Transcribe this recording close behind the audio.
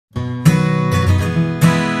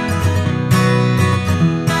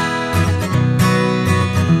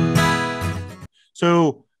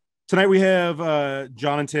So tonight we have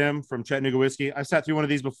Jon and Tim from Chattanooga Whiskey. I've sat through one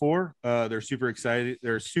of these before. They're super excited.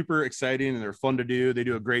 They're super exciting and they're fun to do. They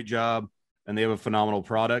do a great job and they have a phenomenal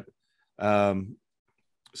product.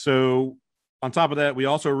 So on top of that, we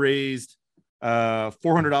also raised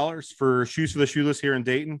 $400 for Shoes for the Shoeless here in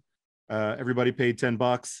Dayton. Everybody paid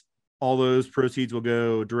 $10. All those proceeds will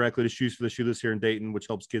go directly to Shoes for the Shoeless here in Dayton, which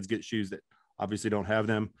helps kids get shoes that obviously don't have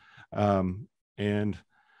them. And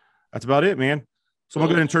that's about it, man. So I'm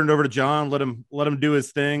gonna go ahead and turn it over to Jon. Let him do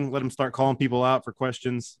his thing. Let him start calling people out for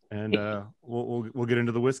questions, and we'll get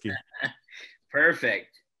into the whiskey. Perfect.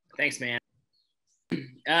 Thanks, man.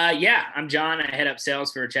 Yeah, I'm Jon. I head up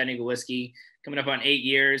sales for Chattanooga Whiskey. Coming up on 8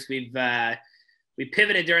 years. We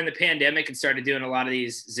pivoted during the pandemic and started doing a lot of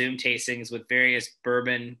these Zoom tastings with various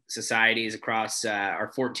bourbon societies across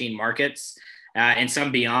our 14 markets and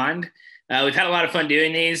some beyond. We've had a lot of fun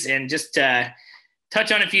doing these, and just touch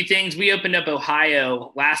on a few things. We opened up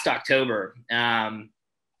Ohio last October, and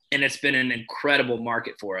it's been an incredible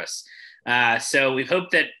market for us. So we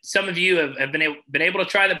hope that some of you have been able to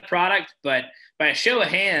try the product, but by a show of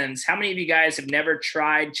hands, how many of you guys have never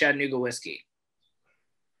tried Chattanooga whiskey?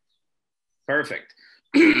 Perfect.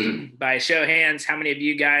 By a show of hands, how many of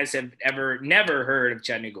you guys have never heard of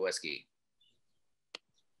Chattanooga whiskey?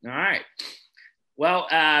 All right. Well,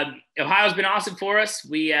 Ohio's been awesome for us.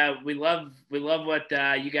 We love what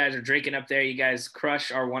you guys are drinking up there. You guys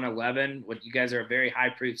crush our 111. You guys are a very high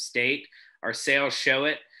proof state. Our sales show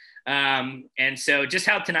it. And so just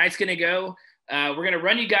how tonight's going to go, we're going to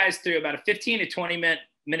run you guys through about a 15 to 20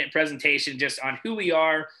 minute presentation just on who we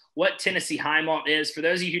are, what Tennessee High Malt is. For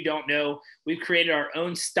those of you who don't know, we've created our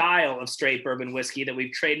own style of straight bourbon whiskey that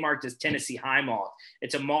we've trademarked as Tennessee High Malt.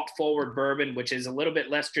 It's a malt-forward bourbon, which is a little bit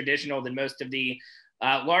less traditional than most of the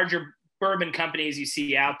larger bourbon companies you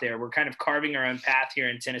see out there. We're kind of carving our own path here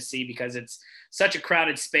in Tennessee because it's such a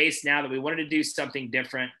crowded space now that we wanted to do something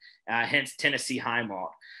different, hence Tennessee High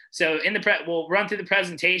Malt. So we'll run through the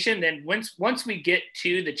presentation. Then once we get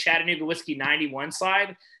to the Chattanooga Whiskey 91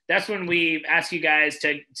 slide, that's when we ask you guys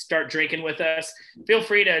to start drinking with us. Feel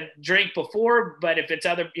free to drink before, but if it's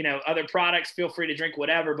other products, feel free to drink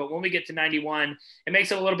whatever. But when we get to 91, it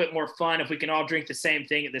makes it a little bit more fun if we can all drink the same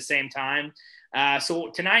thing at the same time. So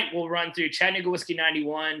tonight we'll run through Chattanooga Whiskey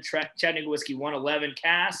 91, Chattanooga Whiskey 111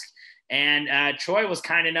 cask. And Troy was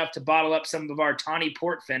kind enough to bottle up some of our tawny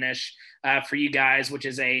port finish for you guys, which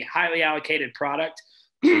is a highly allocated product.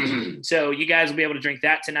 So you guys will be able to drink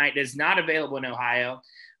that tonight. It is not available in Ohio,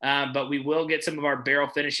 but we will get some of our barrel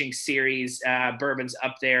finishing series bourbons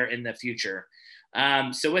up there in the future.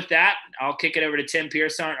 So with that, I'll kick it over to Tim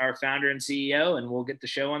Pearson, our founder and CEO, and we'll get the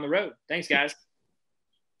show on the road. Thanks, guys.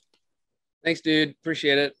 Thanks, dude.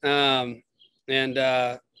 Appreciate it.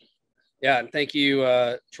 Yeah, thank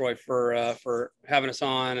you, Troy, for having us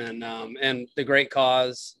on and the great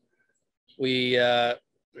cause. We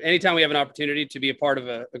anytime we have an opportunity to be a part of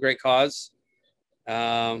a great cause,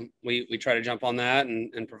 we try to jump on that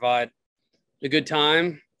and provide a good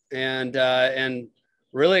time and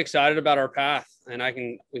really excited about our path. And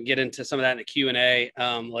we can get into some of that in the Q&A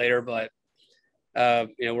later, but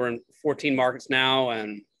we're in 14 markets now,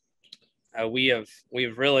 and we've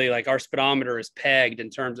really, like, our speedometer is pegged in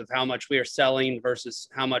terms of how much we are selling versus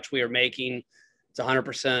how much we are making. It's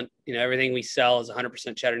 100%, everything we sell is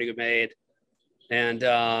 100% Chattanooga made. And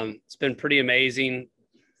it's been pretty amazing.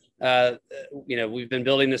 We've been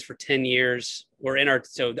building this for 10 years.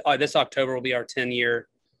 This October will be our 10-year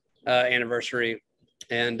anniversary.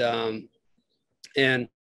 And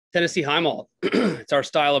Tennessee High Malt, it's our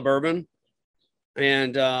style of bourbon.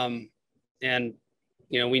 And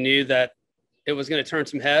we knew that it was going to turn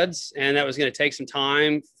some heads, and that was going to take some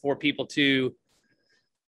time for people to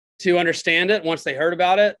understand it once they heard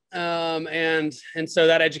about it. And so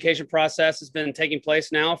that education process has been taking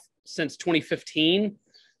place now since 2015.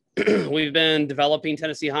 We've been developing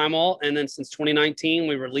Tennessee High Malt, and then since 2019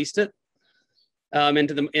 we released it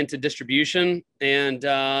into distribution, and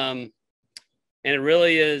it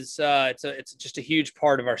really is it's just a huge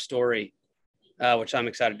part of our story, which I'm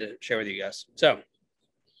excited to share with you guys. So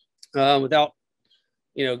without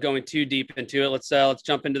going too deep into it, let's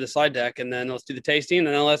jump into the slide deck, and then let's do the tasting, and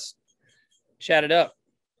then let's chat it up.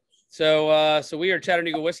 So we are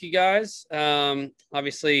Chattanooga Whiskey guys,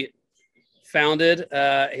 obviously founded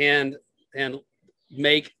and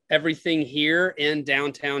make everything here in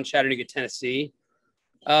downtown Chattanooga, Tennessee.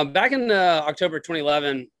 Back in October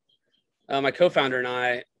 2011, my co-founder and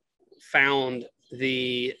I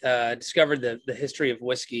discovered the history of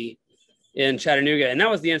whiskey in Chattanooga, and that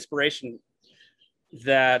was the inspiration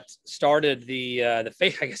that started I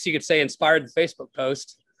guess you could say inspired the Facebook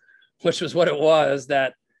post which was what it was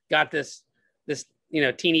that got this,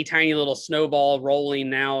 teeny tiny little snowball rolling.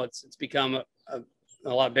 Now it's become a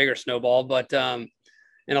lot bigger snowball, but, and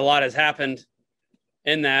a lot has happened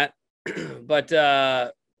in that, but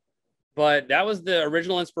that was the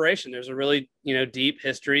original inspiration. There's a really, deep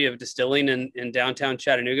history of distilling in downtown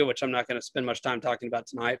Chattanooga, which I'm not going to spend much time talking about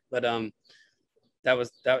tonight, but,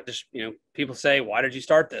 that just, people say, why did you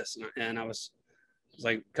start this? And I was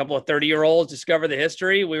like a couple of 30-year-olds discover the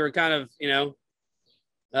history. We were kind of,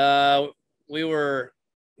 we were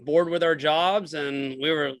bored with our jobs and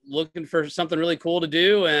we were looking for something really cool to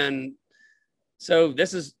do. And so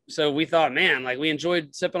we thought, man, like we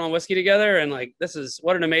enjoyed sipping on whiskey together and like,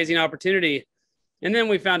 what an amazing opportunity. And then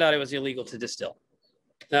we found out it was illegal to distill.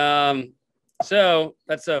 So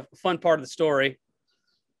that's a fun part of the story.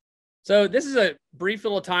 So this is a brief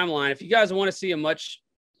little timeline. If you guys want to see a much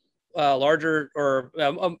larger or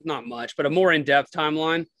not much, but a more in-depth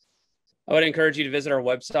timeline, I would encourage you to visit our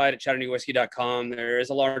website at ChattanoogaWhiskey.com. There is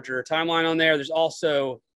a larger timeline on there. There's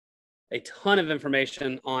also a ton of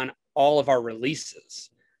information on all of our releases,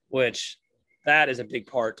 which that is a big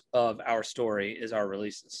part of our story is our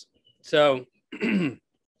releases. So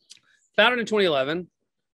founded in 2011,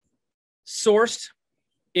 sourced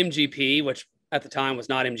MGP, which at the time was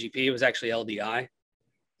not MGP, it was actually LDI.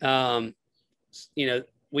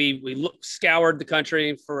 We scoured the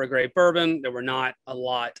country for a great bourbon. There were not a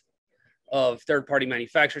lot of third-party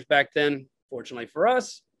manufacturers back then. Fortunately for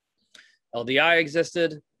us, LDI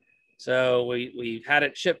existed. So we had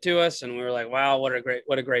it shipped to us and we were like, wow, what a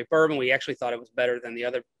great bourbon. We actually thought it was better than the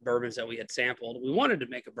other bourbons that we had sampled. We wanted to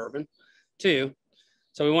make a bourbon too.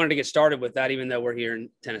 So we wanted to get started with that, even though we're here in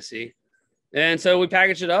Tennessee. And so we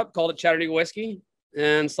packaged it up, called it Chattanooga Whiskey,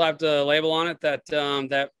 and slapped a label on it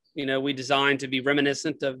that we designed to be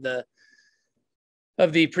reminiscent of the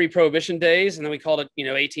pre-prohibition days. And then we called it,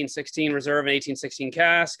 1816 Reserve and 1816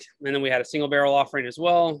 Cask. And then we had a single barrel offering as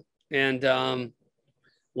well, and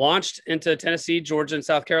launched into Tennessee, Georgia, and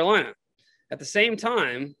South Carolina. At the same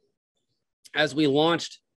time as we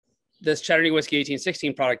launched this Chattanooga Whiskey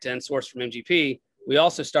 1816 product and sourced from MGP, we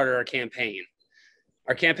also started our campaign.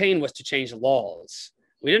 Our campaign was to change the laws.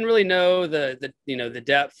 We didn't really know the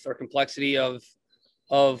depth or complexity of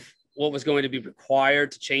what was going to be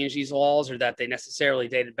required to change these laws, or that they necessarily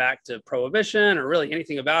dated back to prohibition or really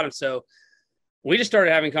anything about them. So we just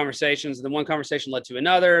started having conversations, and then one conversation led to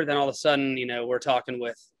another. Then all of a sudden, we're talking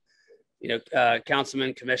with,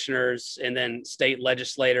 councilmen, commissioners, and then state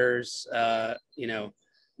legislators,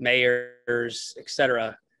 mayors, et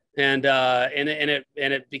cetera. And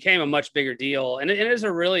it became a much bigger deal. And it is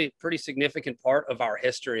a really pretty significant part of our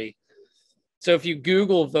history. So if you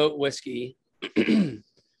Google vote whiskey,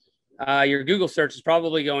 your Google search is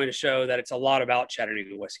probably going to show that it's a lot about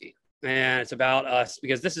Chattanooga whiskey, and it's about us,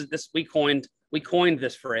 because we coined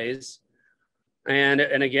this phrase. And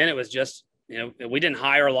again, it was just, we didn't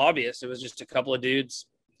hire lobbyists. It was just a couple of dudes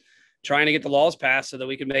trying to get the laws passed so that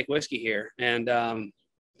we could make whiskey here. And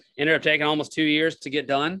ended up taking almost 2 years to get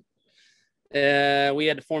done. We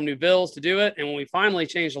had to form new bills to do it. And when we finally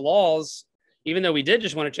changed the laws, even though we did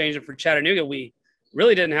just want to change it for Chattanooga, we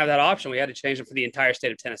really didn't have that option. We had to change it for the entire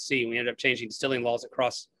state of Tennessee. We ended up changing distilling laws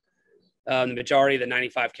across the majority of the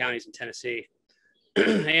 95 counties in Tennessee.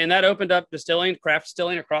 And that opened up craft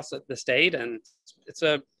distilling across the state. And it's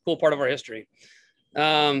a cool part of our history.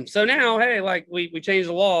 So now, hey, like we changed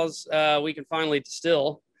the laws, we can finally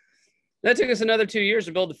distill. That took us another 2 years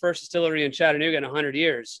to build the first distillery in Chattanooga in 100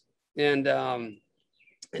 years. And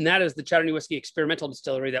that is the Chattanooga Whiskey Experimental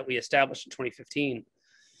Distillery that we established in 2015,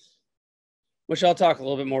 which I'll talk a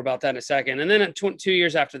little bit more about that in a second. And then 2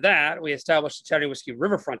 years after that, we established the Chattanooga Whiskey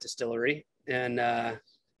Riverfront Distillery in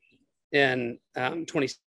 20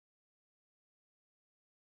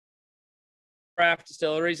 craft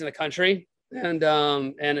distilleries in the country. And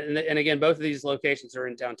again, both of these locations are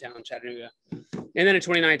in downtown Chattanooga. And then in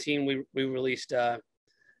 2019, we released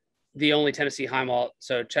the only Tennessee high malt,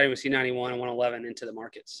 so Chattanooga Whiskey 91 and 111, into the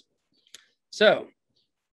markets. So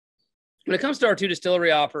when it comes to our two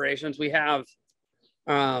distillery operations, we've got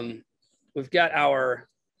our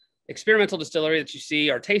experimental distillery that you see,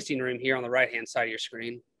 our tasting room here on the right-hand side of your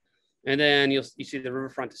screen. And then you see the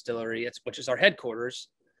Riverfront Distillery, which is our headquarters,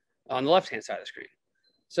 on the left-hand side of the screen.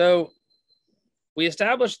 So we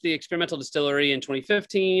established the experimental distillery in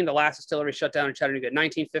 2015. The last distillery shut down in Chattanooga in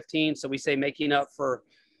 1915. So we say making up for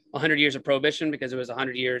 100 years of prohibition, because it was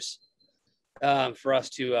 100 years for us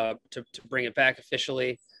to bring it back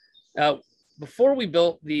officially. Before we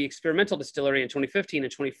built the experimental distillery in 2015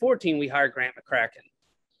 and 2014, we hired Grant McCracken.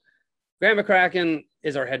 Grant McCracken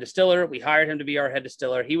is our head distiller. We hired him to be our head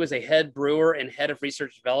distiller. He was a head brewer and head of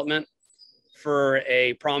research development for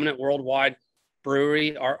a prominent worldwide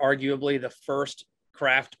brewery, arguably the first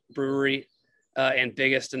craft brewery and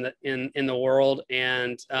biggest in the world.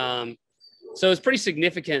 And so it's pretty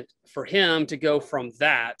significant for him to go from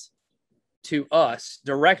that to us,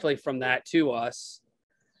 directly from that to us.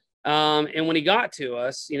 And when he got to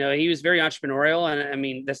us, you know, he was very entrepreneurial. And I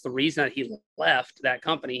mean, that's the reason that he left that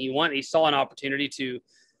company. He saw an opportunity to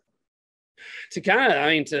kind of, I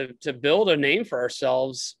mean, to build a name for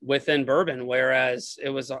ourselves within bourbon, whereas it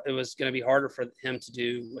was going to be harder for him to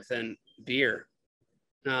do within beer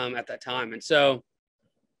at that time. And so,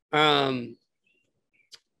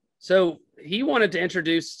 so he wanted to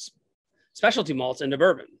introduce specialty malts into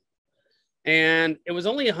bourbon. And it was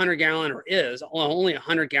only 100-gallon, or is only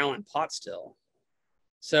 100-gallon pot still.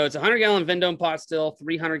 So it's a 100-gallon Vendome pot still,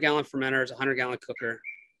 300-gallon fermenters, 100-gallon cooker.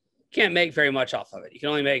 Can't make very much off of it. You can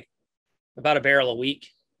only make about a barrel a week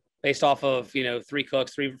based off of, you know, 3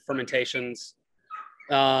 cooks, 3 fermentations.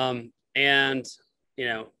 And, you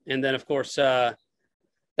know, and then of course, that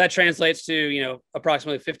translates to, you know,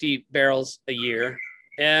 approximately 50 barrels a year.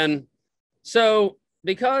 And so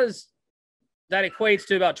because that equates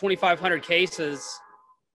to about 2,500 cases,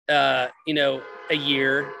 you know, a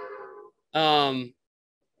year.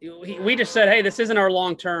 We just said, hey, this isn't our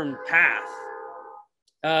long-term path.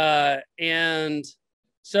 And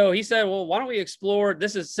so he said, well, why don't we explore,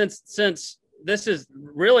 this is since this is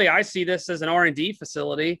really, I see this as an R&D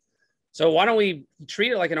facility. So why don't we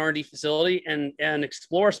treat it like an R&D facility and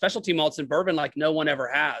explore specialty malts in bourbon like no one ever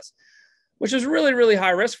has, which was really, really high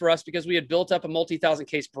risk for us because we had built up a multi-thousand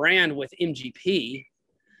case brand with MGP.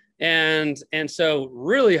 And so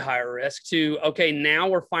really high risk to, okay, now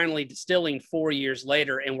we're finally distilling 4 years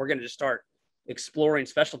later and we're going to just start exploring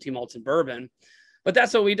specialty malts in bourbon. But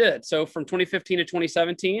that's what we did. So from 2015 to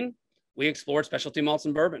 2017, we explored specialty malts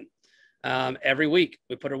in bourbon. Every week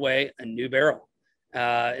we put away a new barrel.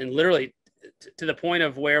 And literally to the point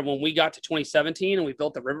of where when we got to 2017 and we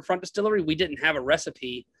built the Riverfront Distillery, we didn't have a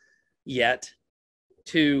recipe yet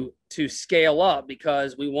to scale up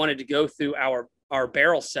because we wanted to go through our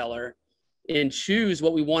barrel cellar and choose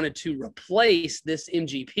what we wanted to replace this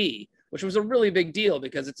MGP, which was a really big deal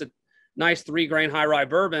because it's a nice 3-grain high rye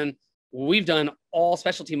bourbon. We've done all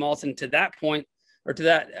specialty malts, and to that point, or to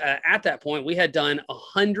that at that point, we had done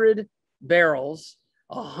 100 barrels,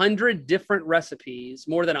 100 different recipes,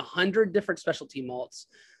 more than 100 different specialty malts,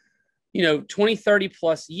 you know, 20, 30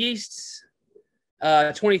 plus yeasts,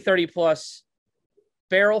 20, 30 plus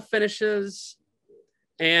barrel finishes,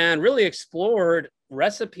 and really explored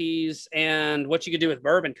recipes and what you could do with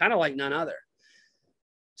bourbon, kind of like none other.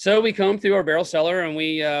 So we combed through our barrel cellar and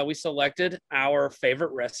we selected our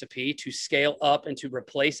favorite recipe to scale up and to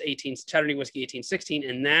replace Chattanooga Whiskey 1816.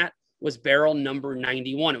 And that was barrel number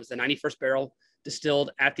 91. It was the 91st barrel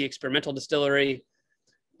distilled at the experimental distillery.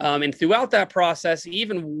 And throughout that process,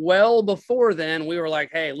 even well before then, we were like,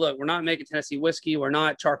 hey, look, we're not making Tennessee whiskey. We're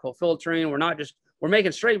not charcoal filtering. We're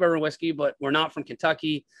making straight bourbon whiskey, but we're not from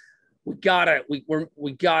Kentucky. We gotta,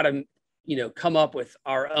 you know, come up with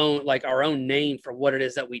our own name for what it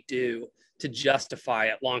is that we do to justify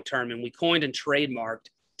it long-term. And we coined and trademarked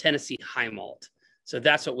Tennessee High Malt. So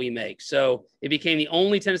that's what we make. So it became the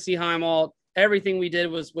only Tennessee High Malt. Everything we did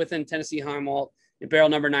was within Tennessee High Malt. And barrel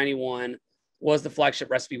number 91 was the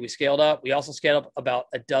flagship recipe we scaled up. We also scaled up about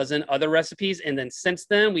a dozen other recipes. And then since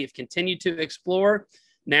then, we've continued to explore.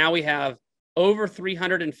 Now we have over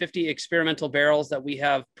 350 experimental barrels that we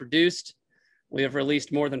have produced. We have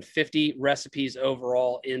released more than 50 recipes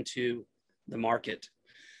overall into the market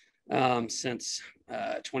since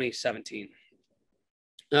 2017.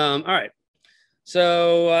 All right.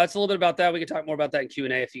 So that's a little bit about that. We can talk more about that in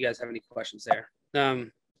Q&A if you guys have any questions there.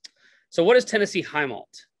 So what is Tennessee High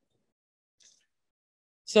Malt?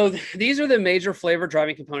 So these are the major flavor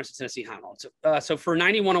driving components of Tennessee High Malt. So for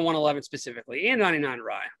 91 and 111 specifically, and 99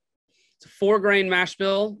 rye, it's a 4-grain mash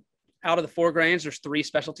bill. Out of the 4 grains, there's 3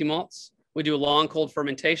 specialty malts. We do a long cold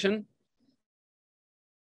fermentation.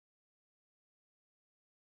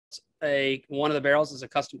 One of the barrels is a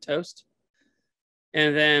custom toast.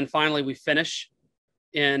 And then finally, we finish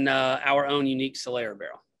in our own unique Solera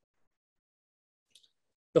barrel.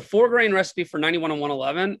 The 4-grain recipe for 91 and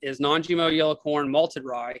 111 is non-GMO yellow corn, malted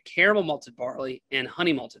rye, caramel malted barley, and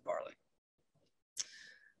honey malted barley.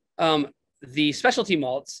 The specialty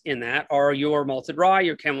malts in that are your malted rye,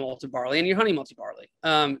 your caramel malted barley, and your honey malted barley.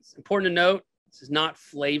 It's important to note, this is not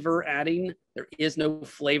flavor adding. There is no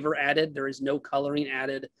flavor added. There is no coloring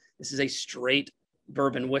added. This is a straight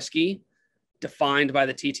bourbon whiskey defined by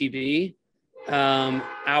the TTB.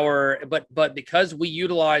 But because we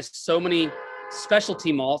utilize so many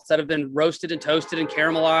specialty malts that have been roasted and toasted and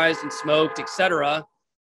caramelized and smoked, etc.,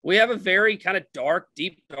 we have a very kind of dark,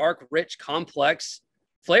 deep, dark, rich, complex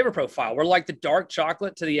flavor profile. We're like the dark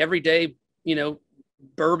chocolate to the everyday,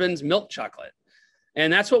 bourbon's milk chocolate.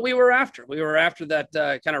 And that's what we were after. We were after that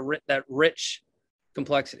that rich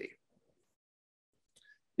complexity.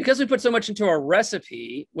 Because we put so much into our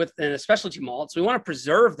recipe within a specialty malts, we want to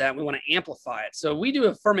preserve that. We want to amplify it. So we do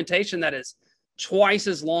a fermentation that is twice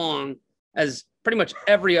as long as pretty much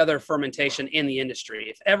every other fermentation in the industry.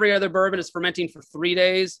 If every other bourbon is fermenting for 3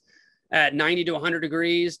 days at 90 to 100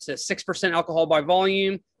 degrees to 6% alcohol by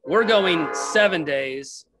volume, we're going 7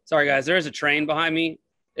 days. Sorry, guys, there is a train behind me.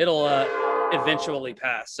 It'll eventually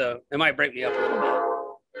pass, so it might break me up a little bit.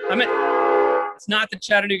 It's not the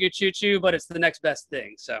Chattanooga Choo Choo, but it's the next best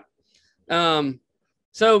thing. So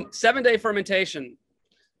 7-day fermentation.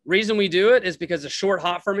 Reason we do it is because the short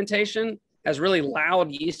hot fermentation has really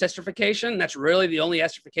loud yeast esterification. That's really the only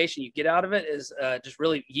esterification you get out of it is just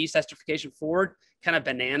really yeast esterification forward, kind of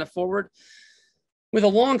banana forward. With a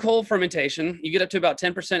long cold fermentation, you get up to about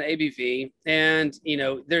 10% ABV, and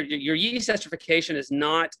your yeast esterification is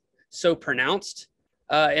not so pronounced.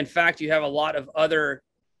 In fact, you have a lot of other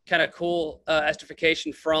kind of cool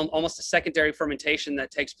esterification from almost a secondary fermentation that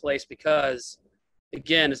takes place because,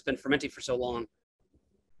 again, it's been fermenting for so long.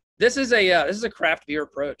 This is a craft beer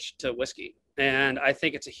approach to whiskey, and I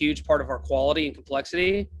think it's a huge part of our quality and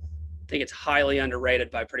complexity. I think it's highly underrated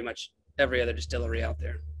by pretty much every other distillery out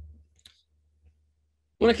there.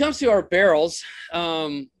 When it comes to our barrels,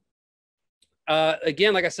 again,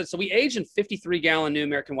 like I said, so we age in 53-gallon New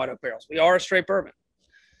American White Oak barrels. We are a straight bourbon.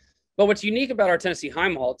 But what's unique about our Tennessee High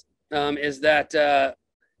Malt is that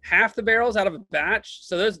half the barrels out of a batch,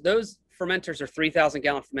 so those fermenters are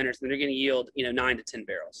 3,000-gallon fermenters, and they're going to yield 9 to 10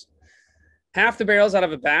 barrels. Half the barrels out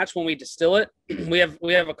of a batch, when we distill it, we have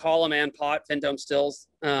a column and pot, Vendome stills.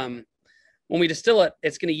 When we distill it,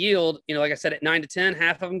 it's going to yield, like I said, at 9 to 10,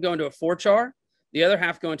 half of them go into a 4-char. The other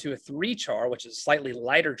half go into a 3-char, which is a slightly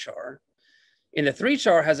lighter char. And the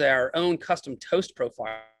 3-char has our own custom toast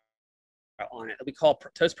profile on it that we call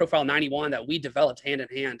Toast Profile 91 that we developed hand in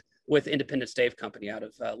hand with Independence Stave Company out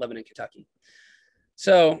of Lebanon, Kentucky.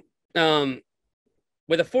 So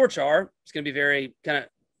with a 4-char, it's going to be very kind of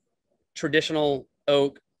traditional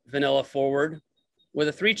oak, vanilla forward. With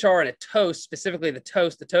a 3-char and a toast, specifically the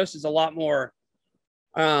toast is a lot more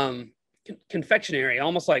confectionery,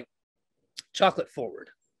 almost like chocolate forward,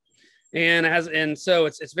 and so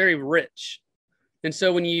it's very rich. And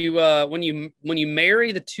so when you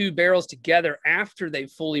marry the two barrels together after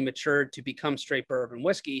they've fully matured to become straight bourbon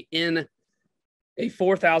whiskey in a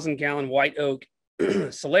 4,000-gallon white oak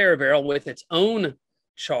Solera barrel with its own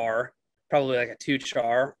char, probably like a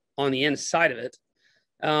 2-char on the inside of it,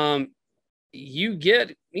 you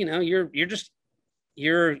get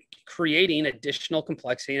you're creating additional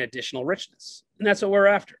complexity and additional richness, and that's what we're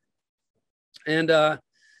after. And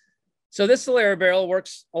so this Solera barrel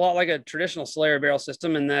works a lot like a traditional Solera barrel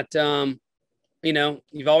system in that,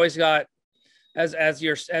 you've always got as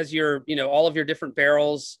your all of your different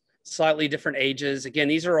barrels, slightly different ages. Again,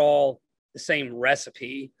 these are all the same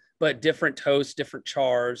recipe, but different toasts, different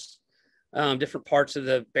chars, different parts of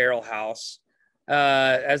the barrel house.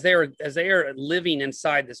 As they are living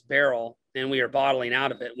inside this barrel and we are bottling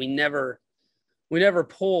out of it, we never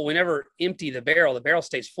empty the barrel. The barrel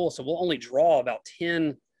stays full. So we'll only draw about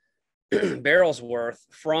 10 barrels worth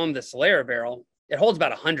from the Solera barrel. It holds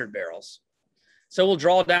about 100 barrels. So we'll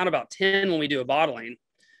draw down about 10 when we do a bottling,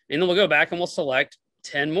 and then we'll go back and we'll select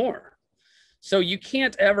 10 more. So you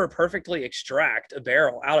can't ever perfectly extract a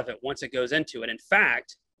barrel out of it once it goes into it. In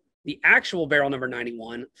fact, the actual barrel number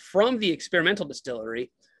 91 from the experimental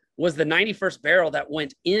distillery was the 91st barrel that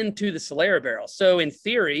went into the Solera barrel. So in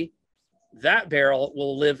theory, that barrel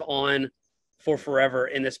will live on for forever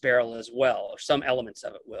in this barrel as well, or some elements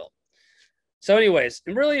of it will. So anyways,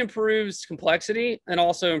 it really improves complexity and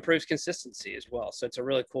also improves consistency as well. So it's a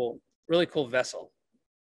really cool vessel.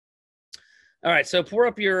 All right, so pour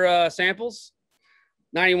up your samples,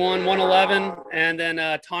 91, 111, and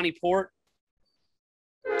then Tawny Port.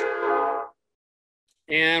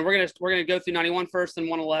 And we're gonna go through 91 first, then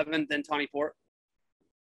 111, then Tawny Port.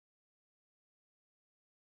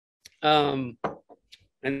 And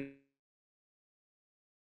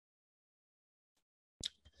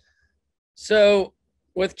so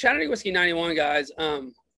with Chattanooga Whiskey 91, guys,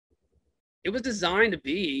 it was designed to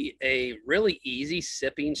be a really easy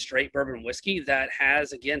sipping straight bourbon whiskey that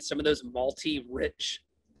has, again, some of those malty rich,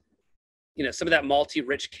 some of that malty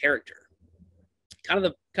rich character, kind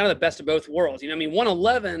of the best of both worlds.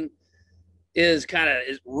 111 is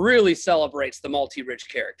really celebrates the malty rich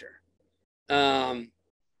character. And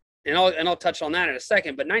I'll touch on that in a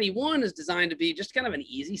second, but 91 is designed to be just kind of an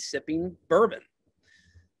easy sipping bourbon.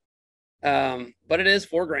 But it is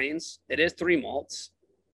 4 grains. It is 3 malts.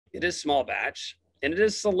 It is small batch, and it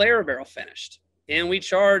is Solera barrel finished. And we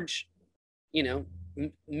charge,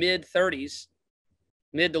 mid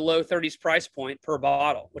to low 30s price point per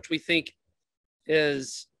bottle, which we think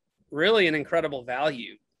is really an incredible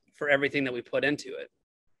value for everything that we put into it.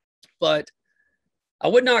 But I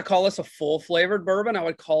would not call this a full flavored bourbon. I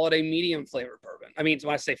would call it a medium flavored bourbon. I mean,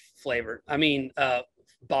 when I say flavored, I mean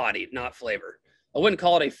bodied, not flavored. I wouldn't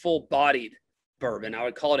call it a full bodied bourbon. I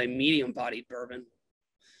would call it a medium bodied bourbon.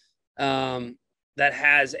 That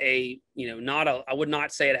has I would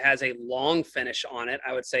not say it has a long finish on it.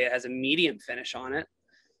 I would say it has a medium finish on it.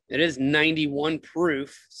 It is 91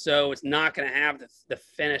 proof, so it's not going to have the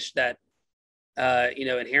finish that,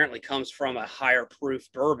 inherently comes from a higher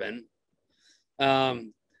proof bourbon.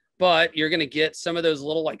 But you're going to get some of those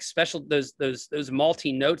little like special, those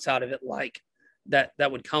malty notes out of it, like that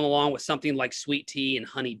would come along with something like sweet tea and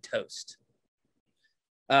honeyed toast.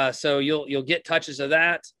 So you'll get touches of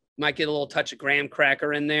that. Might get a little touch of graham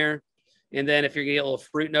cracker in there. And then if you're going to get a little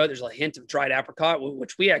fruit note, there's a hint of dried apricot,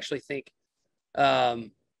 which we actually think,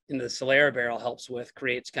 in the Solera barrel helps with,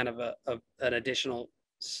 creates kind of an additional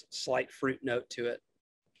slight fruit note to it.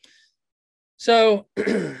 So,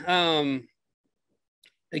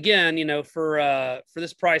 again, for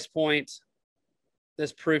this price point,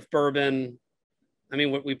 this proof bourbon, I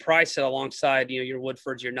mean, we price it alongside, your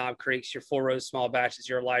Woodfords, your Knob Creeks, your Four Rose small batches,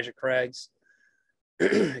 your Elijah Craigs,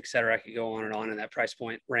 et cetera. I could go on and on in that price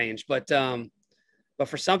point range, but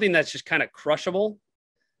for something that's just kind of crushable,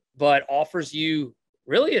 but offers you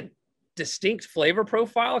really a distinct flavor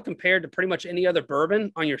profile compared to pretty much any other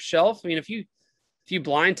bourbon on your shelf. I mean, if you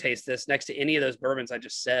blind taste this next to any of those bourbons I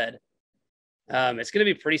just said, it's going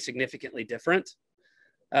to be pretty significantly different,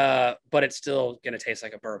 but it's still going to taste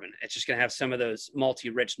like a bourbon. It's just going to have some of those malty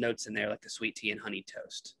rich notes in there, like the sweet tea and honey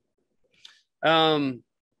toast.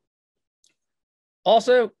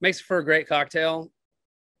 Also makes for a great cocktail.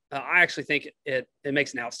 I actually think it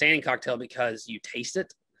makes an outstanding cocktail because you taste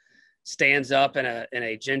it. Stands up in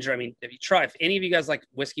a ginger. I mean, if any of you guys like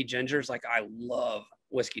whiskey gingers, like I love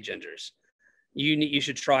whiskey gingers, you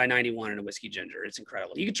should try 91 in a whiskey ginger. It's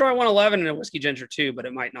incredible. You could try 111 in a whiskey ginger too, but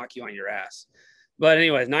it might knock you on your ass. But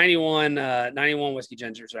anyways, 91 whiskey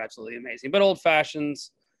gingers are absolutely amazing. But old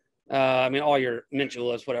fashions, I mean, all your mint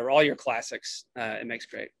juleps, whatever, all your classics, it makes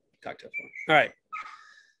great cocktails for. All right.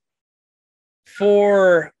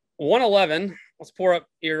 For 111, let's pour up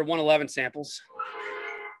your 111 samples.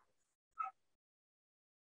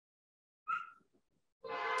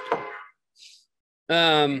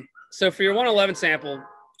 So for your 111 sample,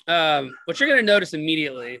 what you're going to notice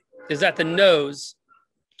immediately is that the nose,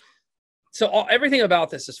 everything about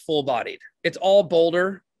this is full bodied. It's all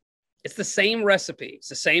bolder. It's the same recipe. It's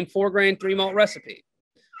the same 4-grain 3-malt recipe.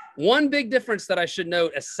 One big difference that I should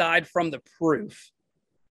note, aside from the proof,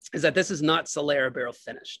 is that this is not Solera barrel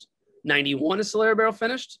finished. 91 is Solera barrel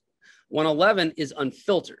finished. 111 is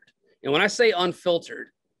unfiltered. And when I say unfiltered,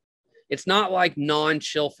 it's not like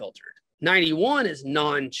non-chill filtered. 91 is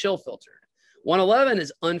non-chill filtered. 111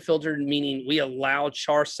 is unfiltered, meaning we allow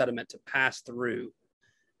char sediment to pass through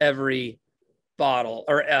every bottle,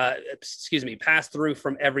 or pass through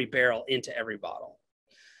from every barrel into every bottle.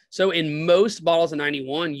 So in most bottles of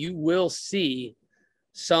 91, you will see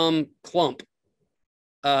some clump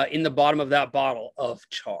in the bottom of that bottle of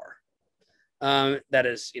char that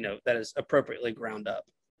is appropriately ground up.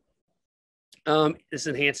 This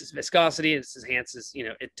enhances viscosity. This enhances,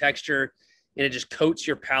 texture, and it just coats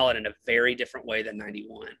your palate in a very different way than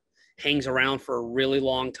 91. Hangs around for a really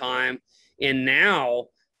long time. And now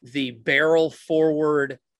the barrel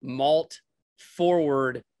forward, malt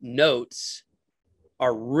forward notes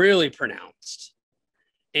are really pronounced.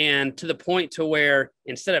 And to the point to where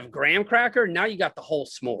instead of graham cracker, now you got the whole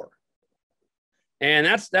s'more. And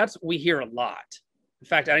that's we hear a lot. In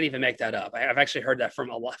fact, I didn't even make that up. I've actually heard that from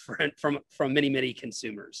a lot from many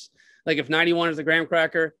consumers. Like if 91 is the graham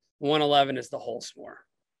cracker, 111 is the whole s'more.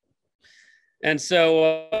 And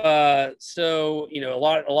so a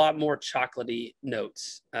lot more chocolatey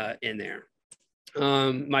notes in there.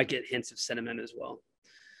 Might get hints of cinnamon as well.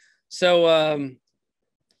 So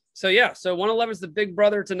 111 is the big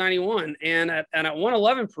brother to 91, and at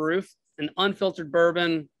 111 proof, an unfiltered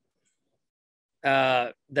bourbon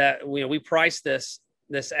that we price this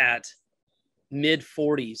at mid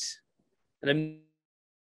 40s,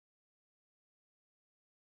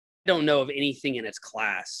 don't know of anything in its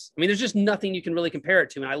class. I mean, there's just nothing you can really compare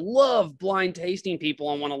it to. And I love blind tasting people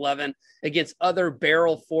on 111 against other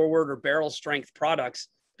barrel forward or barrel strength products,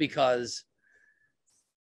 because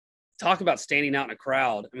talk about standing out in a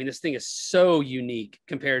crowd. I mean, this thing is so unique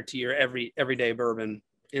compared to your everyday bourbon.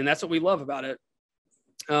 And that's what we love about it.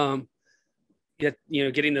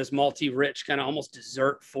 Getting those malty rich kind of almost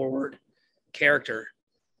dessert forward character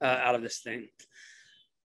out of this thing.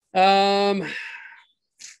 All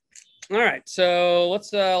right, so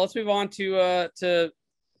let's move on to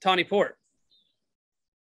Tawny Port.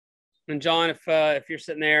 And John, if you're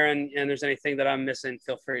sitting there and there's anything that I'm missing,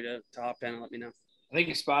 feel free to hop in and let me know. I think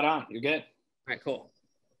you're spot on. You're good. All right, cool.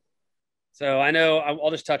 So I know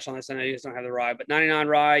I'll just touch on this. I know you guys don't have the rye, but 99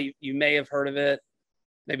 rye, you may have heard of it,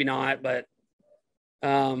 maybe not, but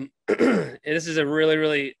this is a really,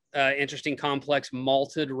 really interesting, complex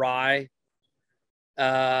malted rye.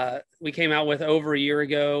 We came out with over a year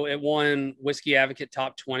ago. It won Whiskey Advocate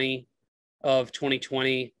Top 20 of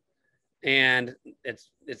 2020, and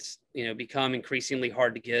it's become increasingly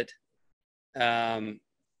hard to get.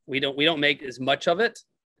 We don't make as much of it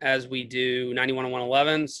as we do 91 and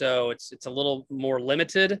 111, so it's a little more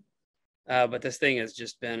limited. But this thing has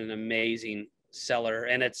just been an amazing seller,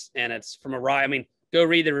 and it's from a rye. I mean, go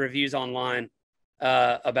read the reviews online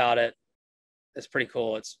about it. It's pretty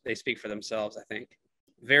cool. They speak for themselves, I think.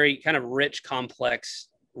 Very kind of rich, complex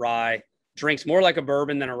rye. Drinks more like a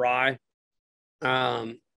bourbon than a rye,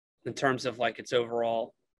 in terms of like its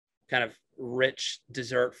overall kind of rich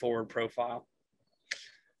dessert forward profile.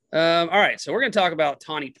 All right, so we're going to talk about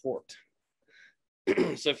Tawny Port.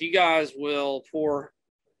 So if you guys will pour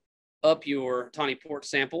up your Tawny Port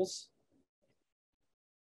samples.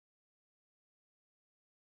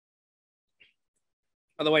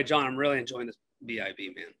 By the way, John, I'm really enjoying this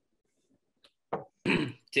BIB, man.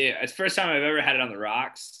 Dude, it's the first time I've ever had it on the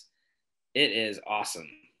rocks. It is awesome.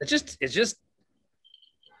 It's just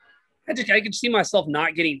I could see myself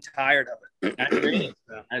not getting tired of it. I agree.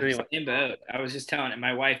 Anyway. Same boat. I was just telling it.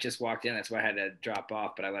 My wife just walked in. That's why I had to drop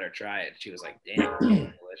off, but I let her try it. She was like, damn,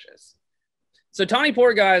 delicious. So Tawny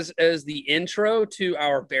Port, guys, is the intro to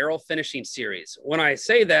our barrel finishing series. When I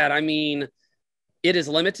say that, I mean it is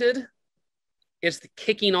limited. It's the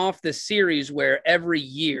kicking off this series where every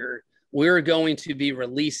year we're going to be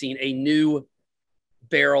releasing a new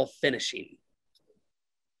barrel finishing.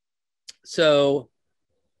 So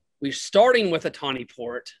we're starting with a Tawny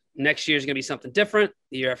Port. Next year is going to be something different.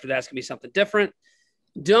 The year after that's going to be something different.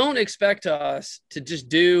 Don't expect us to just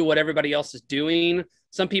do what everybody else is doing.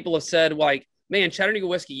 Some people have said, like, man, Chattanooga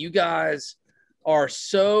Whiskey, you guys are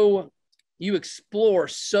you explore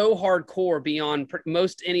so hardcore beyond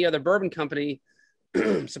most any other bourbon company.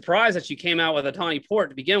 Surprised that you came out with a Tawny Port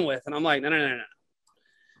to begin with. And I'm like, no.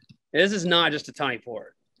 This is not just a Tawny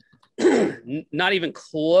Port. Not even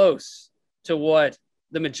close to what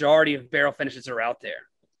the majority of barrel finishes are out there.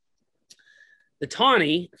 The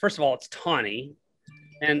Tawny, first of all, it's Tawny,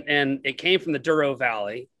 and it came from the Douro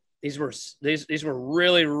Valley. These were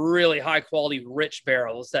really, really high quality, rich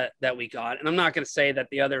barrels that we got. And I'm not going to say that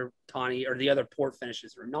the other Tawny or the other port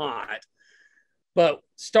finishes are not. But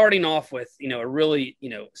starting off with, a really,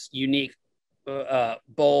 unique,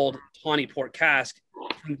 bold Tawny Port cask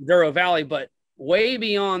from Douro Valley. But way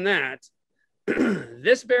beyond that,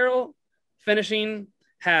 this barrel finishing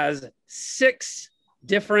has 6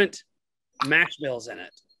 different mash bills in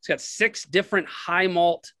it. It's got 6 different high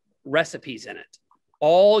malt recipes in it,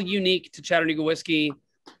 all unique to Chattanooga Whiskey,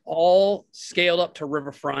 all scaled up to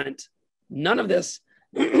Riverfront. None of this,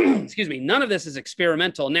 none of this is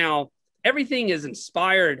experimental. Now, everything is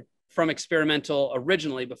inspired from experimental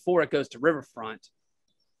originally before it goes to Riverfront.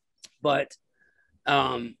 But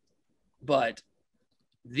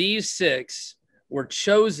these 6 were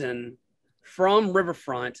chosen from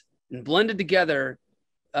Riverfront and blended together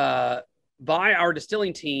by our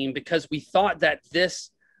distilling team because we thought that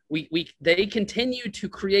they continued to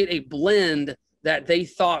create a blend that they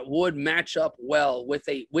thought would match up well with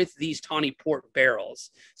these Tawny Port barrels.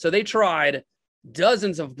 So they tried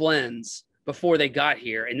dozens of blends before they got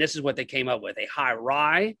here. And this is what they came up with: a high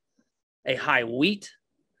rye, a high wheat,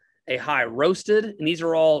 a high roasted. And these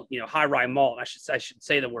are all, high rye malt. I should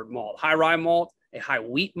say the word malt: high rye malt, a high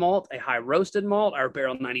wheat malt, a high roasted malt, our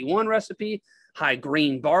barrel 91 recipe, high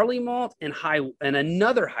green barley malt, and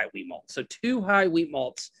another high wheat malt. So 2 high wheat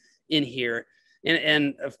malts in here.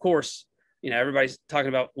 And of course, everybody's talking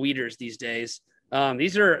about wheaters these days.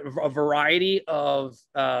 These are a variety of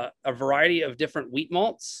different wheat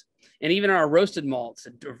malts, and even our roasted malts,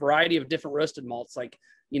 a variety of different roasted malts, like,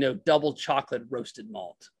 double chocolate roasted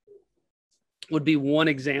malt would be one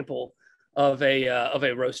example of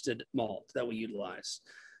a roasted malt that we utilize.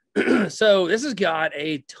 So this has got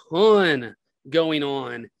a ton going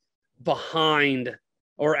on behind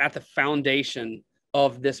or at the foundation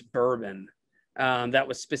of this bourbon that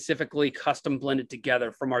was specifically custom blended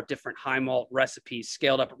together from our different high malt recipes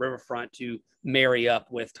scaled up at Riverfront to marry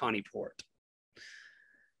up with Tawny Port.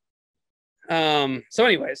 So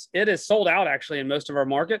anyways, it is sold out actually in most of our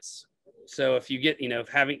markets. So if you get,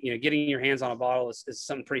 getting your hands on a bottle is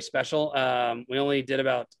something pretty special. We only did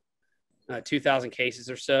about 2,000 cases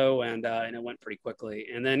or so, and it went pretty quickly.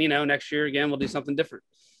 And then, next year again, we'll do something different.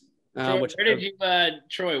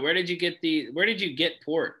 Troy, where did you get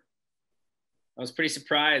port? I was pretty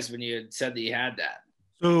surprised when you had said that you had that.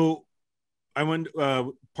 So I went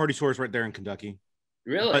Party Source right there in Kentucky.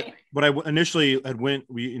 Really? But I initially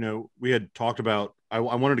we had talked about, I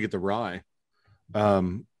wanted to get the rye,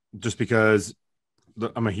 just because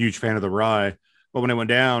I'm a huge fan of the rye. But when I went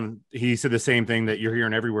down, he said the same thing that you're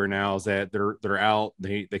hearing everywhere now, is that they're out.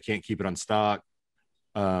 They can't keep it on stock.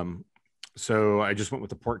 So I just went with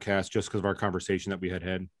the port cast just because of our conversation that we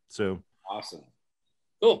had. So awesome.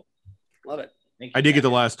 Cool. Love it. I did get the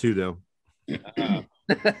last two though. Hell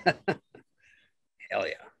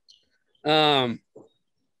yeah.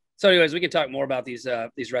 So anyways, we can talk more about these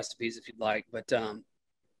recipes if you'd like, but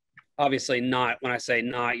obviously not, when I say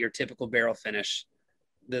not your typical barrel finish,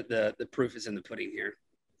 the proof is in the pudding here.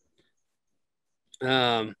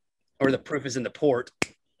 Or the proof is in the port.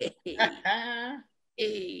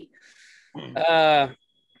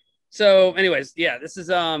 So anyways, yeah, this is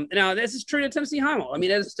now this is true to Tennessee High Malt. I mean,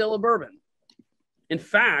 it is still a bourbon. In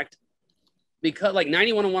fact, because like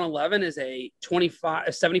 91 and 111 is a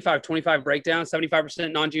 75-25 breakdown,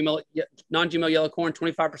 75% non-GMO yellow corn,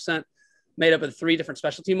 25% made up of 3 different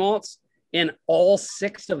specialty malts. And all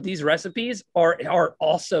 6 of these recipes are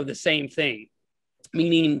also the same thing,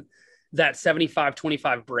 meaning that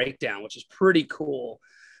 75-25 breakdown, which is pretty cool.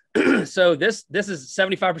 So this is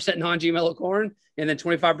 75% non-GMO yellow corn, and then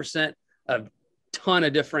 25% a ton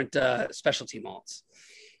of different specialty malts.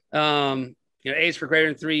 Aged for greater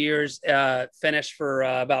than 3 years, finished for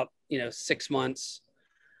about 6 months,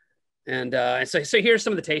 and so here's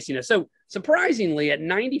some of the tastiness. So surprisingly, at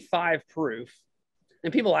 95 proof,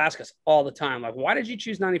 and people ask us all the time, like, why did you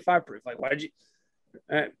choose 95 proof? Like, why did you?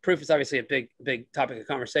 Proof is obviously a big topic of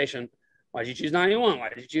conversation. Why did you choose 91? Why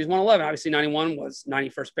did you choose 111? Obviously, 91 was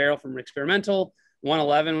 91st barrel from experimental.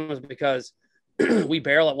 111 was because we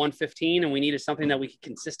barrel at 115 and we needed something that we could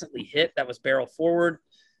consistently hit that was barrel forward.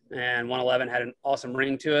 And 111 had an awesome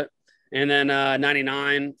ring to it. And then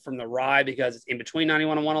 99 from the rye because it's in between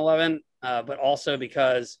 91 and 111, but also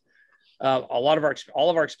because all of our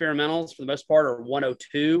experimentals for the most part are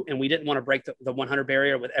 102, and we didn't want to break the 100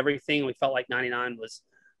 barrier with everything. We felt like 99 was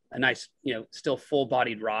a nice, still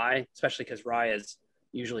full-bodied rye, especially because rye is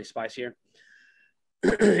usually spicier.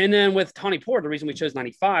 And then with Tawny Port, the reason we chose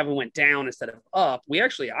 95, we went down instead of up. We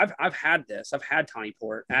actually, I've had Tawny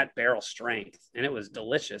Port at barrel strength, and it was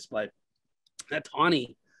delicious. But that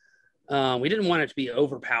Tawny, we didn't want it to be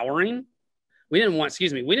overpowering. We didn't want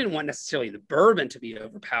necessarily the bourbon to be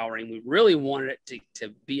overpowering. We really wanted it to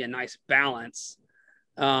be a nice balance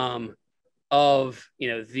of both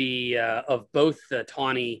the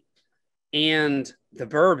Tawny and the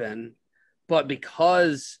bourbon. But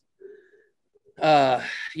because the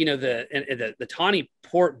Tawny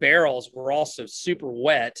Port barrels were also super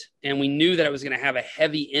wet, and we knew that it was going to have a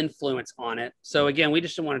heavy influence on it. So again, we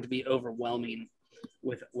just didn't want it to be overwhelming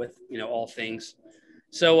with all things.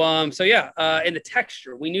 So in the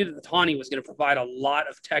texture, we knew that the Tawny was going to provide a lot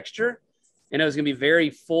of texture, and it was going to be very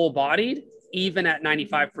full bodied, even at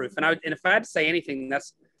 95 proof. And if I had to say anything,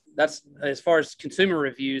 that's as far as consumer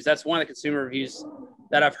reviews, that's one of the consumer reviews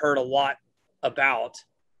that I've heard a lot about,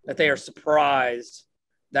 that they are surprised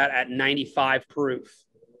that at 95 proof,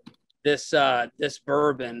 this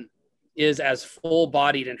bourbon is as full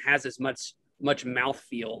bodied and has as much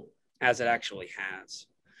mouthfeel as it actually has.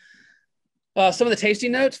 Some of the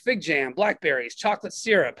tasting notes: fig jam, blackberries, chocolate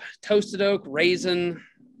syrup, toasted oak, raisin.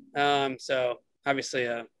 So obviously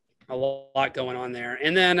a lot going on there.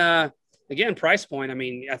 And then again, price point. I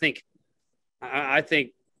mean, I think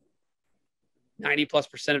 90+%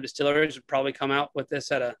 of distilleries would probably come out with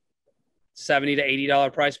this at a $70 to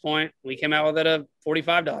 $80 price point. We came out with it at a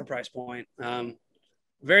 $45 price point.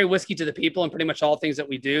 Very whiskey to the people, and pretty much all things that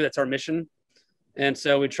we do, that's our mission. And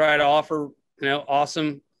so we try to offer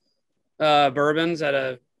awesome bourbons at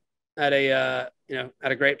a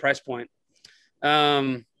great price point.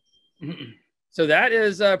 So that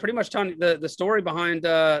is pretty much the story behind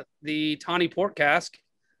the Tawny Port cask.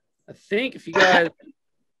 I think if you guys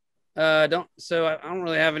I don't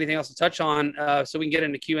really have anything else to touch on. So we can get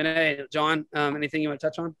into Q&A. Jon, anything you want to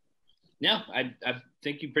touch on? No, I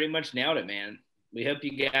think you pretty much nailed it, man. We hope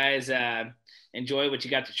you guys enjoy what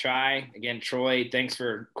you got to try. Again, Troy, thanks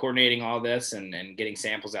for coordinating all this and getting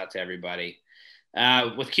samples out to everybody.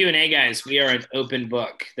 With Q&A, guys, we are an open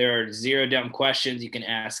book. There are 0 dumb questions. You can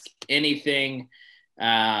ask anything.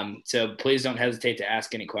 So please don't hesitate to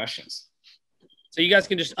ask any questions. So you guys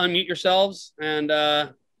can just unmute yourselves and,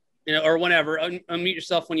 or whenever, unmute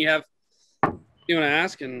yourself when you want to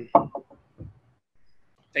ask, and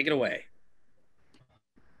take it away.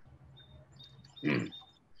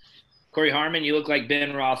 Corey Harmon, you look like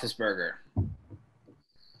Ben Roethlisberger.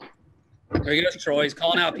 There you go, Troy. He's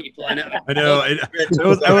calling out people. I know.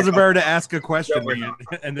 I was about to ask a question, man,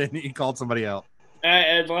 and then he called somebody out.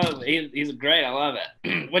 I love it. He's great. I love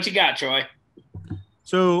it. What you got, Troy?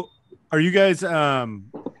 So are you guys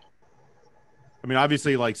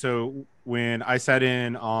obviously, like, so when I sat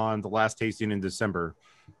in on the last tasting in December,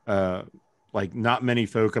 like, not many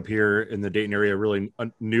folk up here in the Dayton area really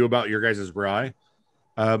knew about your guys' rye.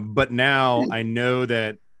 But now I know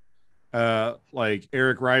that like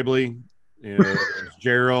Eric Ribley,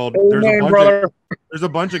 Gerald, there's a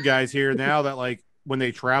bunch of guys here now that, like, when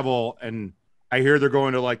they travel, and I hear they're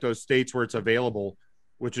going to, like, those states where it's available,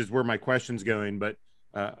 which is where my question's going. But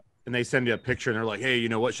and they send me a picture and they're like, hey,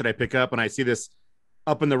 what should I pick up? And I see this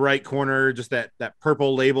up in the right corner, just that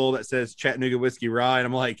purple label that says Chattanooga Whiskey Rye. And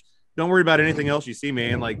I'm like, don't worry about anything else you see,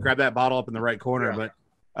 man. Like, grab that bottle up in the right corner. Yeah.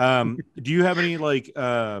 But do you have any, like, you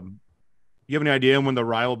have any idea when the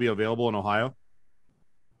rye will be available in Ohio?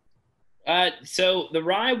 So the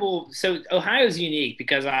rye Ohio is unique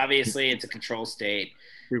because obviously it's a control state.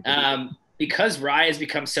 Because rye has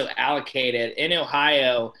become so allocated in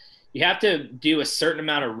Ohio, you have to do a certain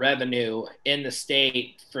amount of revenue in the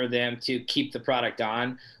state for them to keep the product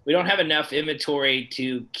on. We don't have enough inventory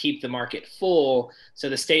to keep the market full, so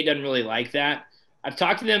the state doesn't really like that. I've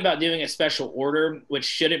talked to them about doing a special order, which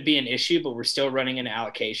shouldn't be an issue, but we're still running into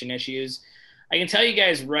allocation issues. I can tell you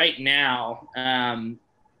guys right now, the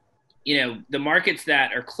markets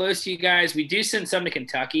that are close to you guys, we do send some to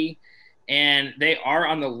Kentucky, and they are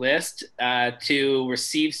on the list to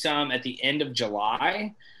receive some at the end of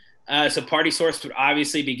July. So Party Source would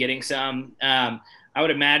obviously be getting some. I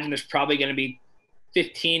would imagine there's probably going to be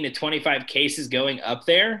 15 to 25 cases going up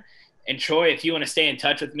there. And Troy, if you want to stay in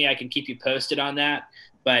touch with me, I can keep you posted on that.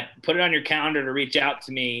 But put it on your calendar to reach out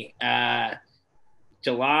to me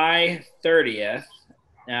July 30th.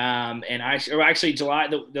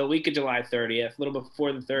 The week of July 30th, a little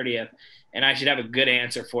before the 30th. And I should have a good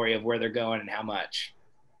answer for you of where they're going and how much.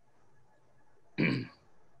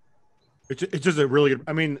 It's just a really good.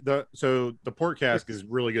 I mean, the port cask is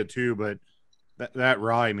really good too, but that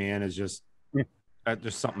rye, man, is just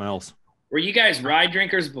something else. Were you guys rye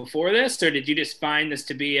drinkers before this, or did you just find this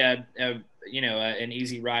to be an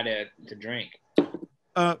easy rye to drink?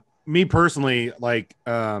 Me personally, like,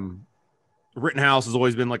 Rittenhouse has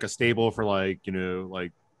always been like a staple for, like,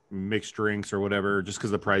 like mixed drinks or whatever, just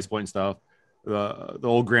because of the price point and stuff. The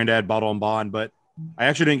old Granddad Bottle and Bond, but I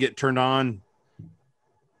actually didn't get turned on,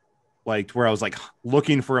 like, to where I was like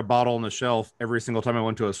looking for a bottle on the shelf every single time I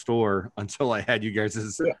went to a store until I had you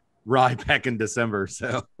guys' rye back in December.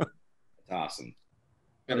 So that's awesome.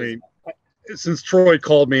 I mean, since Troy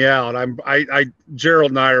called me out,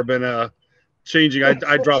 Gerald and I have been changing.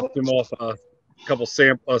 I dropped him off a couple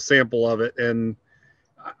sample of it, and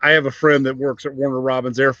I have a friend that works at Warner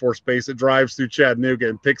Robins Air Force Base that drives through Chattanooga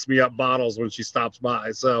and picks me up bottles when she stops by.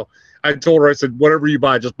 So I told her, I said, whatever you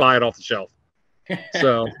buy, just buy it off the shelf.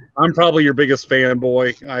 So I'm probably your biggest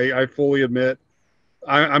fanboy. I fully admit.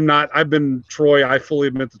 I'm not. I've been Troy. I fully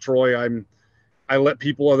admit to Troy. I let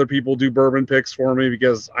other people do bourbon picks for me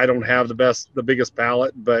because I don't have the biggest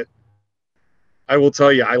palate. But I will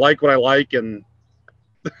tell you, I like what I like, and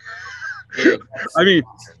I mean,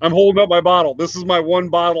 I'm holding up my bottle. This is my one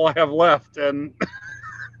bottle I have left, and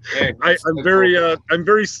I'm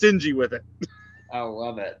very stingy with it. I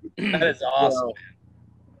love it. That is awesome.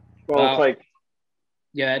 Well, it's like,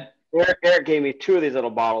 yeah. Eric gave me 2 of these little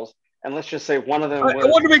bottles, and let's just say one of them was... I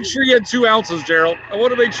want to make sure you had 2 ounces, Gerald. I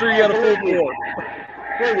want to make sure you had a full pour.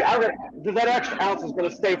 That extra ounce is going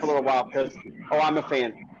to stay for a little while because, I'm a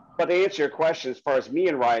fan. But to answer your question, as far as me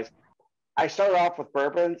and rye, I started off with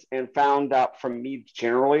bourbons and found out from me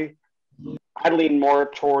generally, I lean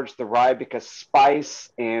more towards the rye because spice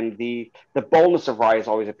and the boldness of rye has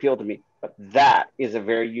always appealed to me. But that is a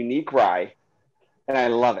very unique rye, and I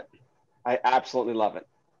love it. I absolutely love it.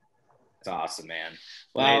 That's awesome, man.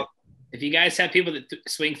 Well, if you guys have people that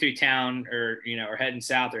swing through town or, are heading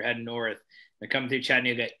south or heading north, They're coming through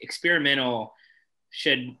Chattanooga. Experimental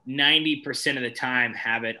should 90% of the time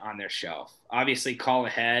have it on their shelf. Obviously, call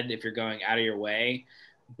ahead if you're going out of your way,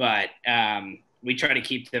 but we try to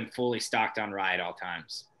keep them fully stocked on rye at all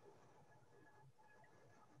times.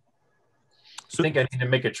 I think I need to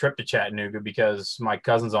make a trip to Chattanooga because my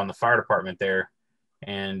cousin's on the fire department there,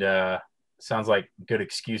 and sounds like a good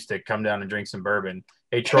excuse to come down and drink some bourbon.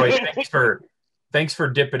 Hey Troy, thanks for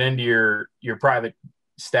dipping into your private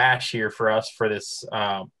stash here for us for this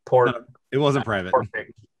port. No, it wasn't private.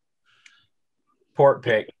 Port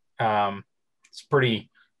pick. It's pretty.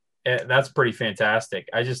 That's pretty fantastic.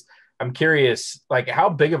 I'm curious, like, how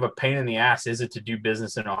big of a pain in the ass is it to do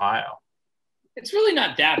business in Ohio? It's really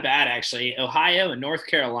not that bad, actually. Ohio and North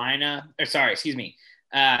Carolina, North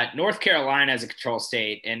Carolina is a control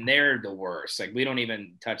state, and they're the worst. Like, we don't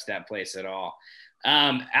even touch that place at all.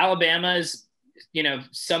 Alabama is,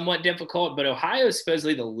 somewhat difficult, but Ohio is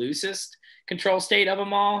supposedly the loosest control state of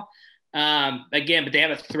them all. Again, but they have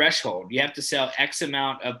a threshold. You have to sell X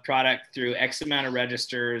amount of product through X amount of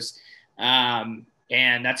registers,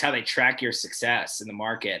 and that's how they track your success in the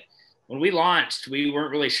market. When we launched, we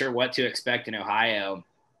weren't really sure what to expect in Ohio,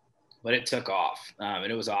 but it took off,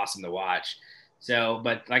 and it was awesome to watch. So,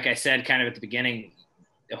 but like I said, kind of at the beginning,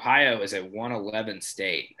 Ohio is a 111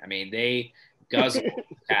 state. I mean, they guzzle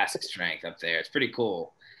task strength up there. It's pretty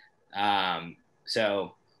cool.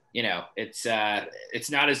 So, it's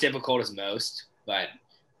not as difficult as most, but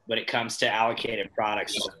when it comes to allocated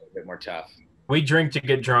products, it's a little bit more tough. We drink to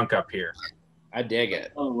get drunk up here. I dig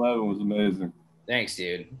it. 111 was amazing. Thanks,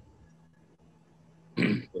 dude.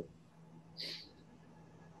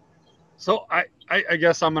 So I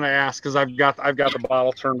guess I'm going to ask because I've got the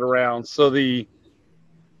bottle turned around. So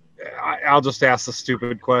I'll just ask the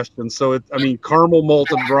stupid question. So caramel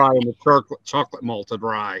malted rye and the chocolate malted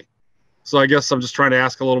rye. So I guess I'm just trying to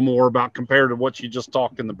ask a little more about compared to what you just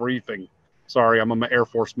talked in the briefing. Sorry, I'm in Air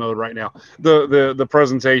Force mode right now. The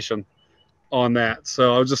presentation on that.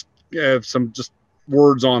 So I'll just have some just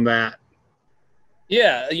words on that.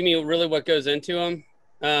 Yeah, you mean really what goes into them?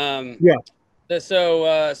 Yeah.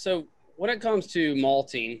 So when it comes to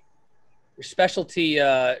malting, your specialty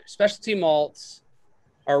malts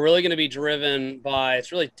are really going to be driven by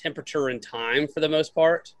it's really temperature and time for the most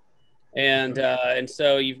part, and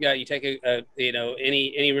so you take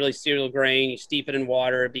any really cereal grain, you steep it in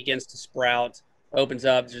water, it begins to sprout, opens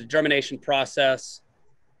up, there's a germination process,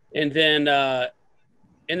 and then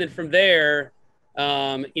from there.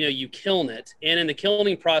 You kiln it. And in the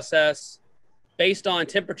kilning process, based on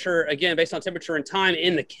temperature and time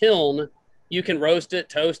in the kiln, you can roast it,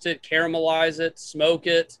 toast it, caramelize it, smoke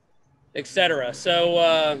it, etc.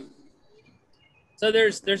 So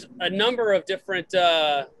there's a number of different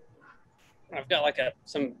I've got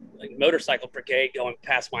some motorcycle brigade going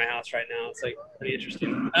past my house right now. It's pretty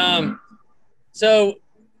interesting.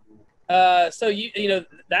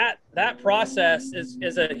 That process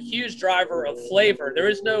is a huge driver of flavor. There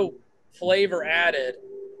is no flavor added.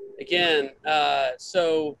 Again,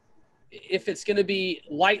 so if it's going to be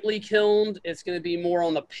lightly kilned, it's going to be more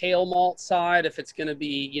on the pale malt side. If it's going to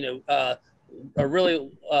be, a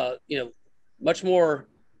really, much more,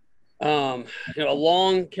 a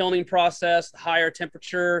long kilning process, higher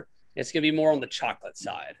temperature, it's going to be more on the chocolate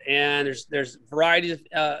side. And there's varieties,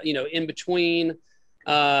 in between.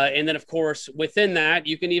 And then of course, within that,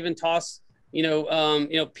 you can even toss,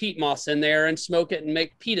 peat moss in there and smoke it and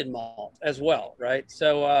make peated malt as well. Right.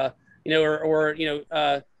 So,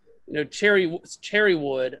 cherry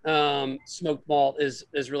wood, smoked malt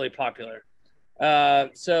is really popular.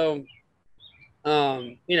 There's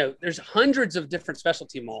hundreds of different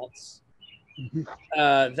specialty malts,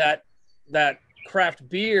 that craft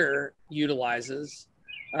beer utilizes,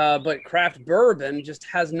 but craft bourbon just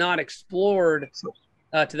has not explored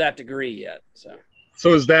to that degree yet.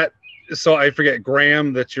 So is that? So I forget,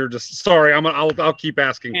 Graham. That you're just sorry. I'll keep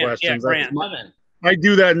asking questions. Yeah, Graham. I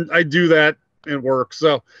do that in work.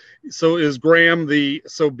 So is Graham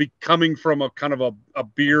becoming from a kind of a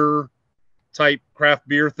beer type craft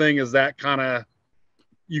beer thing? Is that kind of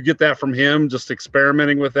you get that from him, just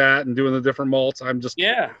experimenting with that and doing the different malts?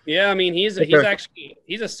 Yeah. I mean, he's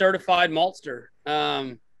a certified maltster.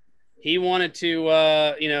 He wanted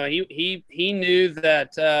to, he knew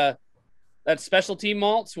that specialty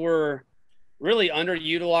malts were really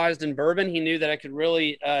underutilized in bourbon. He knew that I could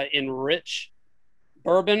really enrich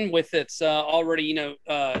bourbon with its already,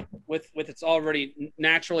 with its already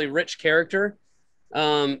naturally rich character.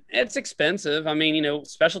 It's expensive. I mean,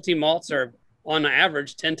 specialty malts are on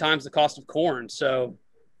average 10 times the cost of corn. So,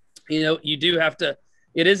 you do have to.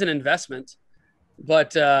 It is an investment,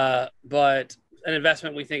 but an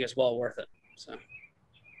investment we think is well worth it. So.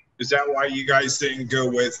 Is that why you guys didn't go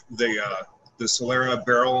with the Solera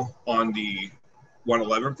barrel on the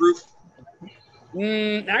 111 proof?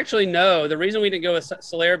 Actually, no. The reason we didn't go with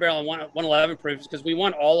Solera barrel and 111 proof is because we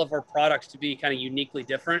want all of our products to be kind of uniquely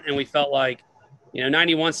different, and we felt like,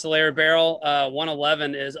 91 Solera barrel,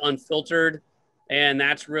 111 is unfiltered, and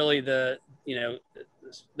that's really the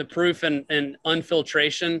proof and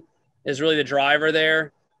unfiltration is really the driver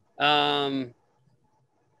there.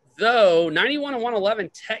 Though 91 and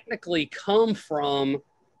 111 technically come from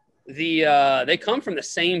they come from the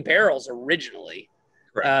same barrels originally,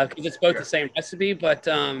 because it's both the same recipe. But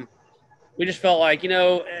we just felt like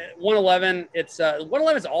 111.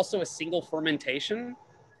 111 is also a single fermentation,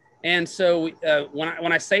 and so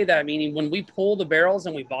when I say that, meaning when we pull the barrels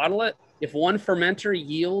and we bottle it, if one fermenter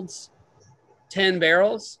yields 10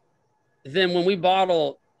 barrels, then when we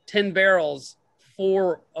bottle 10 barrels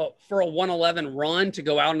for a 111 run to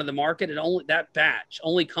go out into the market, that batch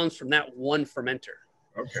only comes from that one fermenter.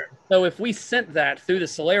 Okay. So if we sent that through the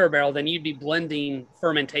Solera barrel, then you'd be blending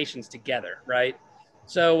fermentations together, right?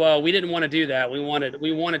 So we didn't want to do that. We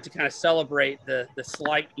wanted to kind of celebrate the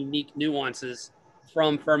slight unique nuances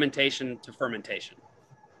from fermentation to fermentation.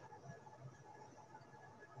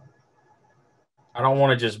 I don't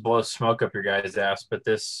want to just blow smoke up your guys' ass, but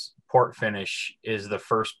this port finish is the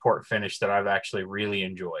first port finish that I've actually really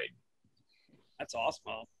enjoyed. That's awesome.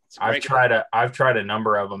 I've tried a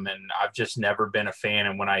number of them, and I've just never been a fan.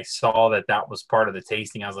 And when I saw that was part of the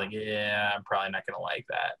tasting, I was like, yeah, I'm probably not going to like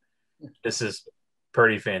that. This is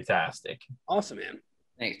pretty fantastic. Awesome, man.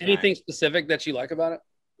 Thanks. Anything specific that you like about it?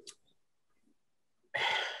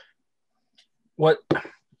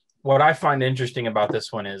 What I find interesting about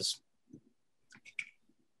this one is,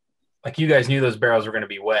 like, you guys knew those barrels were going to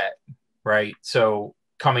be wet, right? So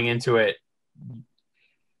coming into it,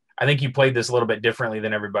 I think you played this a little bit differently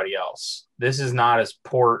than everybody else. This is not as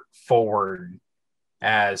port forward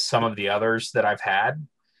as some of the others that I've had.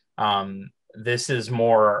 This is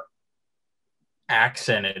more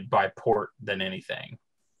accented by port than anything.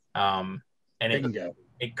 And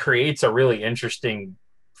it creates a really interesting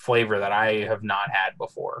flavor that I have not had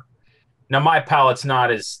before. Now, my palate's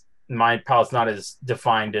not as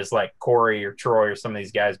defined as like Corey or Troy or some of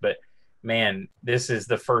these guys, but man, this is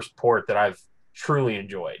the first port that I've truly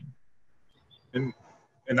enjoyed. And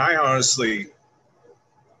I honestly,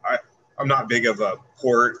 I'm not big of a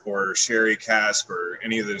port or sherry cask or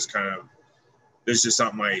any of those kind of, it's just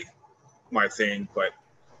not my thing. But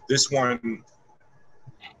this one,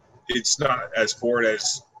 it's not as forward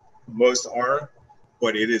as most are,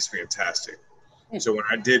 but it is fantastic. So when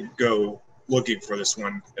I did go looking for this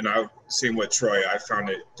one, and same with Troy, I found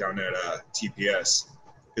it down at TPS,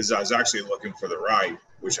 because I was actually looking for the rye,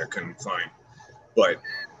 which I couldn't find. But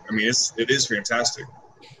I mean, it is fantastic.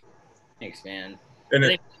 Thanks, man. And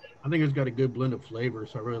I think it's got a good blend of flavor,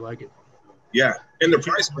 so I really like it. Yeah, and the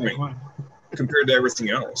price point compared to everything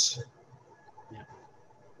else. Yeah,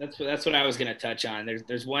 that's what I was going to touch on.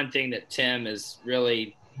 There's one thing that Tim has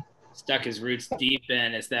really stuck his roots deep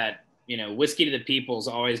in, is that whiskey to the people has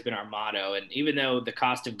always been our motto. And even though the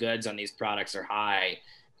cost of goods on these products are high,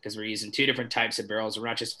 because we're using two different types of barrels, we're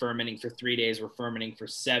not just fermenting for 3 days, we're fermenting for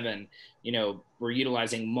 7. We're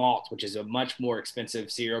utilizing malt, which is a much more expensive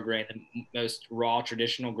cereal grain than most raw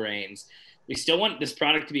traditional grains. We still want this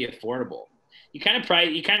product to be affordable. The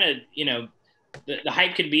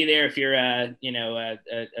hype could be there if you're a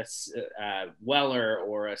Weller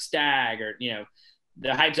or a Stag, or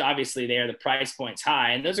the hype's obviously there, the price point's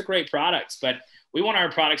high, and those are great products, but we want our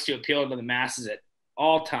products to appeal to the masses at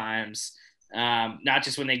all times, not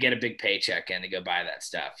just when they get a big paycheck and they go buy that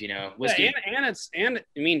stuff, whiskey. Yeah,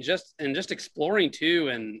 just exploring too,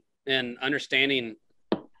 and understanding,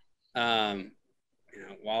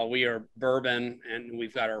 while we are bourbon and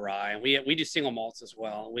we've got our rye, and we do single malts as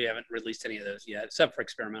well. We haven't released any of those yet, except for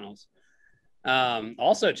experimentals.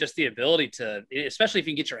 Also just the ability to, especially if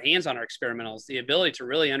you can get your hands on our experimentals, the ability to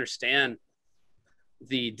really understand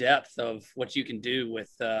the depth of what you can do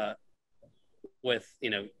with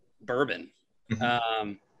bourbon.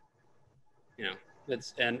 Mm-hmm.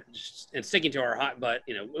 And sticking to our hot, but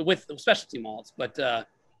with specialty malts, but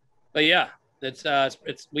yeah,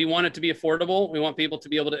 it's we want it to be affordable. We want people to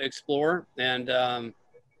be able to explore, and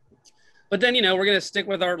but then, we're going to stick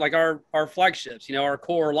with our flagships, our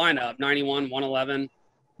core lineup, 91, 111,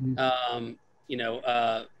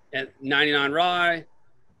 at 99 rye,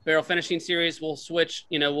 barrel finishing series. We'll switch,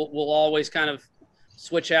 we'll always kind of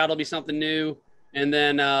switch out. It'll be something new. And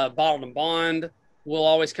then bottled and bond, we'll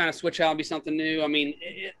always kind of switch out and be something new. I mean,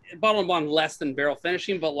 bottled and bond less than barrel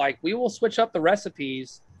finishing, but we will switch up the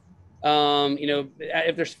recipes You know,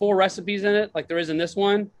 if there's 4 recipes in it, like there is in this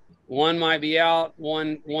one might be out,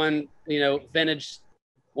 one, you know, vintage,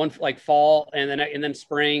 one like fall, and then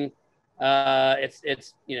spring.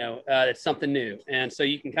 It's you know, it's something new. And so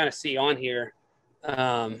you can kind of see on here,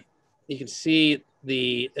 you can see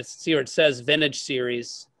see where it says vintage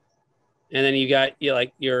series. And then you got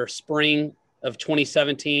like your spring of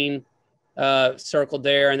 2017 circled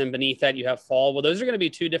there. And then beneath that you have fall. Well, those are going to be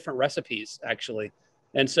 2 different recipes actually.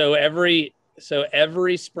 And so every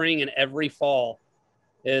spring and every fall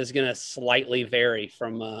is going to slightly vary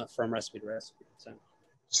from recipe to recipe.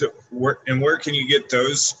 So where can you get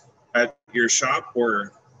those at your shop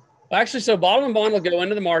or? Actually, so Bottle and Bond will go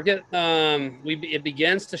into the market. It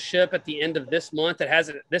begins to ship at the end of this month.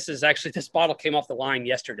 This bottle came off the line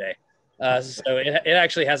yesterday. So it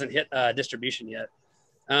actually hasn't hit distribution yet.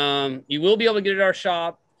 You will be able to get it at our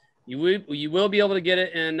shop. You will be able to get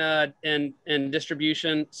it in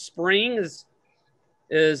distribution. Spring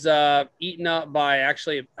is eaten up by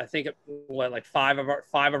actually, I think like 5 of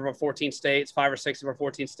our 14 states, 5 or 6 of our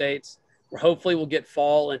 14 states. Hopefully we'll get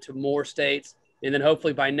fall into more states, and then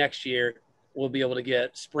hopefully by next year we'll be able to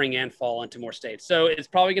get spring and fall into more states. So it's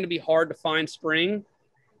probably going to be hard to find spring.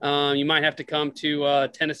 You might have to come to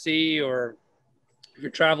Tennessee, or if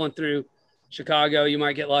you're traveling through Chicago, you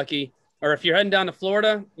might get lucky. Or if you're heading down to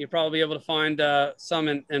Florida, you'll probably be able to find some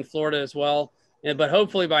in Florida as well. But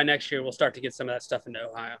hopefully by next year, we'll start to get some of that stuff into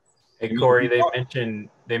Ohio. Hey, Corey, they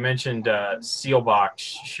mentioned Sealbox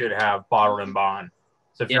should have Bottled and Bond.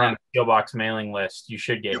 So if you're on the Sealbox mailing list, you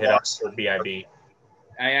should get hit up for BIB.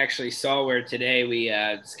 I actually saw where today we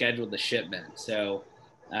scheduled the shipment. So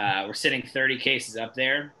we're sitting 30 cases up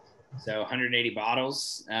there. So 180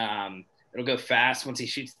 bottles. It'll go fast once he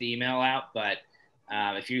shoots the email out. But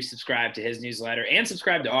if you subscribe to his newsletter and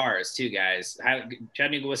subscribe to ours too, guys,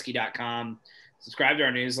 ChattanoogaWhiskey.com. Subscribe to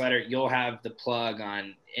our newsletter. You'll have the plug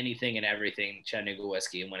on anything and everything Chattanooga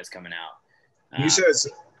Whiskey and when it's coming out. You said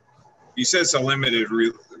it's a limited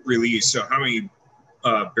release. So how many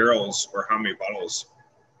barrels or how many bottles?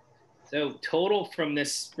 So total from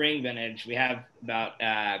this spring vintage, we have about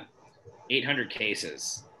 800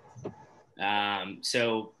 cases.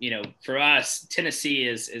 So, you know, for us, Tennessee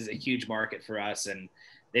is a huge market for us, and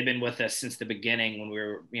they've been with us since the beginning when we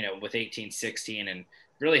were, you know, with 1816, and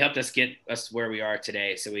really helped us get us where we are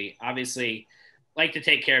today. So we obviously like to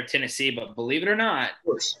take care of Tennessee, but believe it or not, of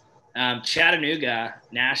course, Chattanooga,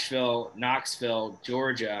 Nashville, Knoxville,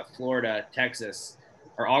 Georgia, Florida, Texas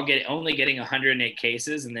are all only getting 108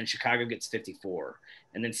 cases, and then Chicago gets 54,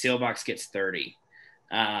 and then Sealbox gets 30.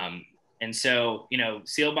 And so, you know,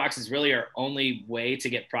 Sealbox is really our only way to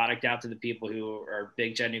get product out to the people who are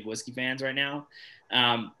big Chattanooga whiskey fans right now.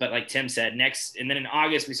 But like Tim said, and then in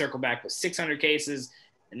August, we circle back with 600 cases,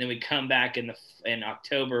 and then we come back in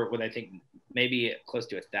October with, I think, maybe close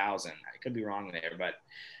to 1,000. I could be wrong there, but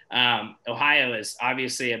Ohio is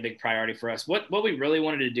obviously a big priority for us. What we really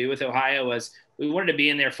wanted to do with Ohio was we wanted to be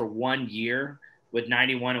in there for 1 year with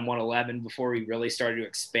 91 and 111 before we really started to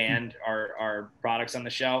expand our products on the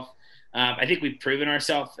shelf. I think we've proven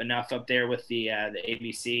ourselves enough up there with the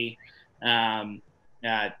ABC to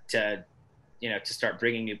start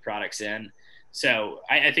bringing new products in. So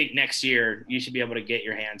I think next year you should be able to get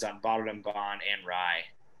your hands on Bottled and Bond and Rye.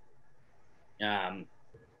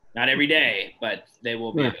 Not every day, but they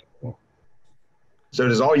will be. So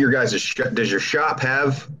does all your guys' does your shop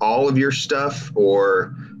have all of your stuff,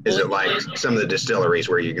 or is it like some of the distilleries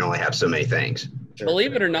where you can only have so many things?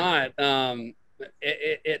 Believe it or not,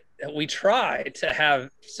 we try to have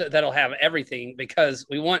that'll have everything, because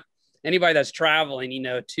we want anybody that's traveling, you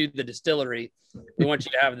know, to the distillery, we want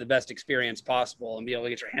you to have the best experience possible and be able to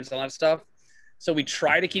get your hands on that stuff. So we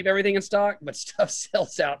try to keep everything in stock, but stuff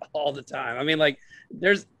sells out all the time. I mean, like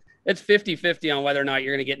it's 50-50 on whether or not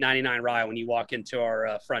you're going to get 99 Rye when you walk into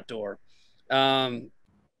our front door. Tawny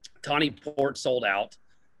Port sold out.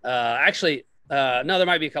 No, there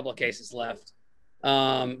might be a couple of cases left,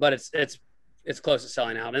 but it's close to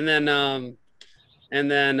selling out. And then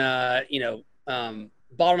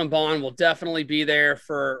Bottled and Bond will definitely be there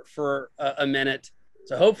for a minute.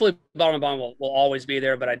 So hopefully Bottled and Bond will always be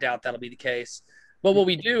there, but I doubt that'll be the case. But what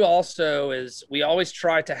we do also is we always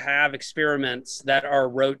try to have experiments that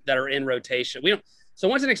are in rotation. So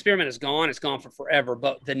once an experiment is gone, it's gone for forever,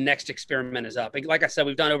 but the next experiment is up. Like I said,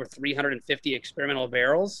 we've done over 350 experimental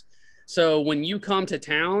barrels. So when you come to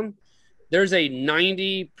town, there's a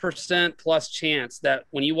 90% plus chance that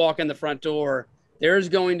when you walk in the front door, there's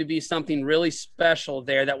going to be something really special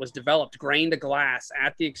there that was developed grain to glass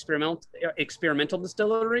at the experimental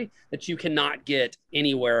distillery that you cannot get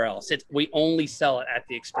anywhere else. We only sell it at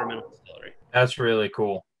the experimental distillery. That's really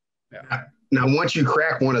cool. Now, once you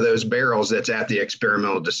crack one of those barrels that's at the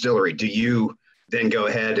experimental distillery, do you then go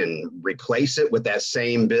ahead and replace it with that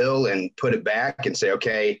same bill and put it back and say,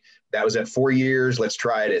 okay, that was at 4 years, let's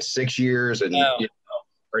try it at 6 years? And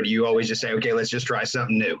or do you always just say, okay, let's just try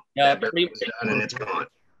something new? Yeah, that barrel is done and it's gone.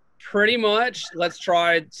 Pretty much, let's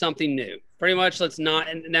try something new. Pretty much, let's not.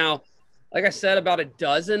 And now, like I said, about a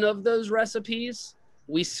dozen of those recipes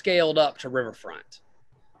we scaled up to Riverfront.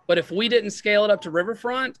 But if we didn't scale it up to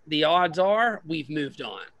Riverfront, the odds are we've moved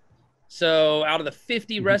on. So out of the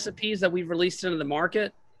 50 recipes that we've released into the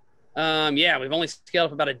market, we've only scaled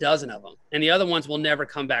up about a dozen of them. And the other ones will never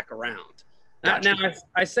come back around. Gotcha. Now,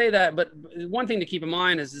 I say that, but one thing to keep in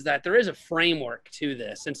mind is that there is a framework to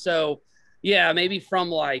this. And so, yeah, maybe from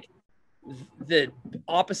like the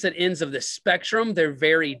opposite ends of the spectrum, they're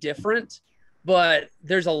very different. But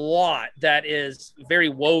there's a lot that is very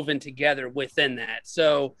woven together within that.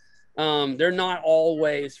 So they're not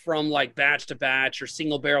always from like batch to batch or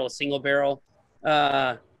single barrel to single barrel.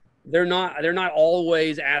 They're not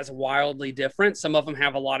always as wildly different. Some of them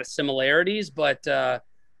have a lot of similarities, but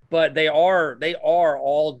they are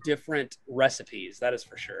all different recipes. That is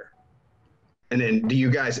for sure. And then do you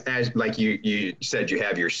guys, as like you said, you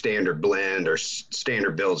have your standard blend or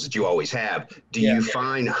standard builds that you always have. Do you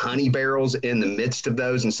find honey barrels in the midst of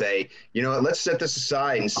those and say, you know what, let's set this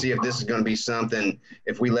aside and see if this is going to be something,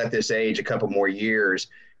 if we let this age a couple more years,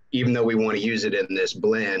 even though we want to use it in this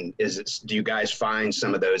blend, do you guys find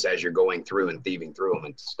some of those as you're going through and thieving through them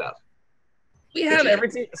and stuff? We have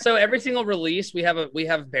everything. So every single release, we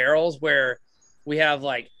have barrels where we have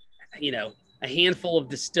like, a handful of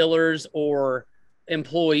distillers or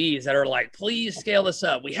employees that are like, please scale this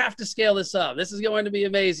up. We have to scale this up. This is going to be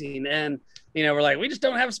amazing. And, we're like, we just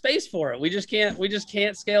don't have space for it. We just can't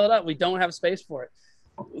scale it up. We don't have space for it.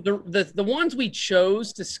 The ones we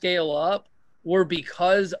chose to scale up were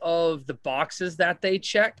because of the boxes that they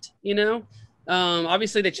checked,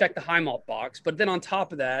 obviously they checked the high malt box, but then on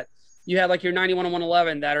top of that, you have like your 91 and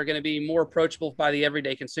 111 that are going to be more approachable by the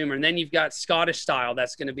everyday consumer. And then you've got Scottish style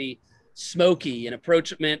that's going to be smoky and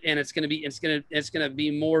approachment, and it's going to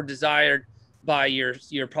be more desired by your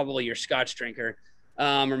probably your Scotch drinker,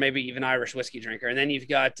 or maybe even Irish whiskey drinker. And then you've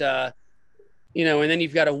got a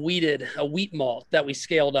wheat malt that we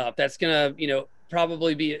scaled up that's going to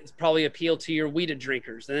probably appeal to your wheated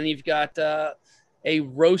drinkers. And then you've got a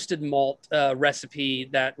roasted malt recipe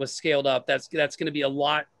that was scaled up that's going to be a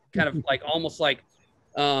lot kind of like almost like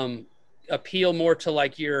appeal more to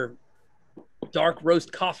like your dark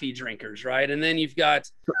roast coffee drinkers, right? And then you've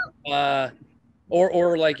got or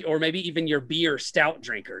maybe even your beer stout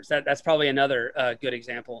drinkers. That's probably another good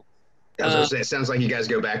example. I was gonna say, it sounds like you guys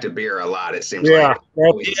go back to beer a lot. It seems like to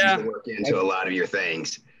work into a lot of your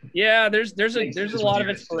things. Yeah, there's a lot of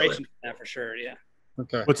inspiration from that for sure. Yeah.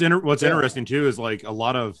 Okay. What's interesting too is like a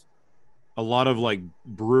lot of like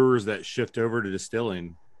brewers that shift over to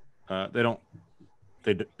distilling, they don't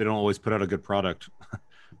always put out a good product.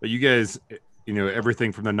 But you guys,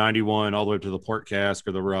 everything from the 91 all the way up to the port cask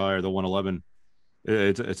or the rye or the 111,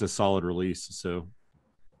 it's a solid release. So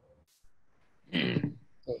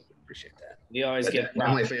appreciate that. We always get.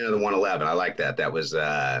 I'm only a fan of the 111. I like that. That was,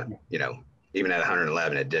 even at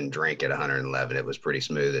 111, it didn't drink at 111. It was pretty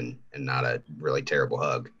smooth and not a really terrible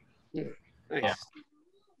hug. Nice. Yeah.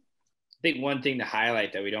 I think one thing to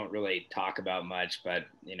highlight that we don't really talk about much, but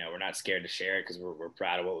we're not scared to share it because we're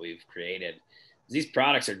proud of what we've created. These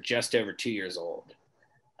products are just over 2 years old.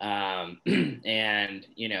 And,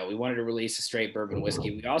 we wanted to release a straight bourbon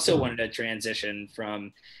whiskey. We also wanted to transition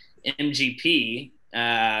from MGP,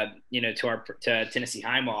 to Tennessee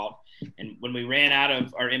High Malt. And when we ran out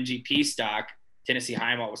of our MGP stock, Tennessee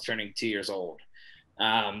High Malt was turning 2 years old.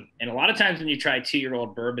 And a lot of times when you try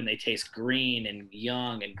 2-year-old bourbon, they taste green and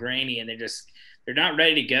young and grainy, and they're not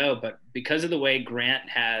ready to go. But because of the way Grant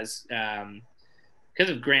has, because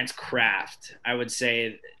of Grant's craft, I would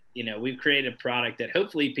say, we've created a product that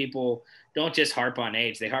hopefully people don't just harp on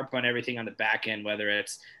age. They harp on everything on the back end, whether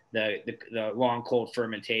it's the long cold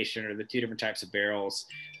fermentation or the two different types of barrels,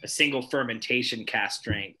 a single fermentation cask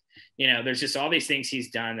strength. There's just all these things he's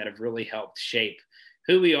done that have really helped shape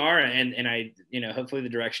who we are and I, hopefully the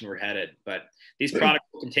direction we're headed. But these products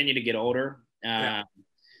will continue to get older. We're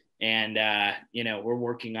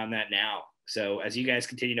working on that now. So as you guys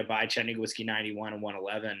continue to buy Chattanooga Whiskey 91 and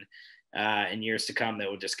 111 in years to come, they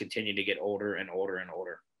will just continue to get older and older and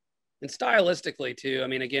older. And stylistically too. I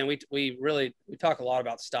mean, again, we talk a lot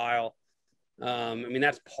about style.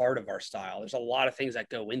 That's part of our style. There's a lot of things that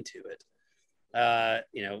go into it.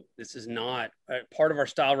 This is not part of our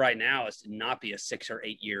style right now is to not be a 6 or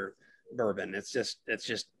 8 year bourbon. It's just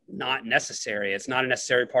not necessary. It's not a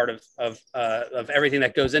necessary part of everything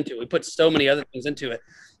that goes into it. We put so many other things into it.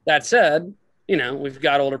 That said, you know, we've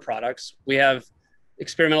got older products. We have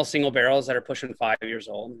experimental single barrels that are pushing 5 years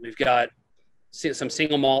old. We've got some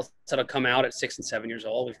single malts that'll come out at 6 and 7 years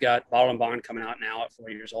old. We've got bottle and bond coming out now at 4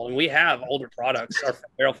 years old. And we have older products, our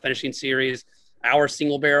barrel finishing series, our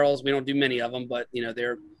single barrels. We don't do many of them, but you know,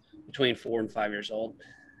 they're between 4 and 5 years old.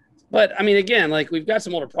 But I mean, again, like we've got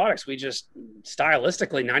some older products. We just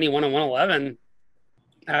stylistically 91 and 111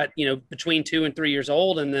 at, you know, between 2 and 3 years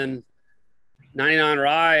old. And then 99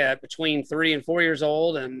 rye at between 3 and 4 years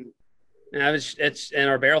old. And it's in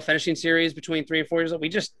our barrel finishing series between 3 and 4 years old.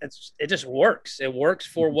 It just works. It works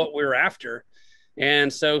for what we're after.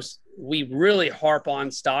 And so we really harp on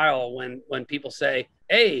style when people say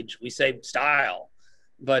age, we say style,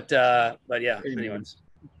 but yeah, anyways.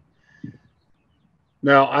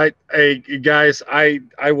 No, guys, I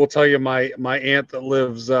will tell you, my aunt that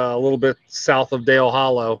lives a little bit south of Dale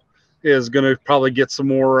Hollow is going to probably get some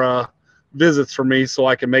more visits from me so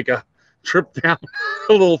I can make a trip down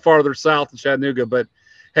a little farther south in Chattanooga. But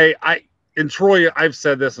hey, in Troy, I've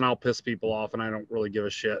said this and I'll piss people off and I don't really give a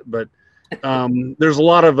shit, but there's a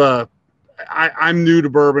lot of I'm new to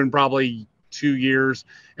bourbon, probably 2 years,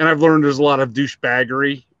 and I've learned there's a lot of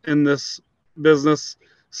douchebaggery in this business.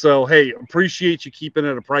 So hey, appreciate you keeping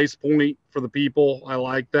it a price point for the people. I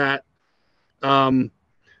like that.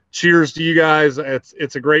 Cheers to you guys.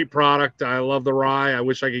 It's a great product. I love the rye. I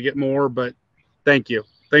wish I could get more, but thank you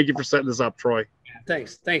for setting this up, Troy.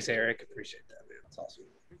 Thanks, Eric. Appreciate that, man. That's awesome.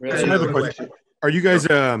 Really? Another question. Are you guys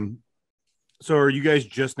are you guys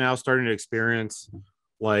just now starting to experience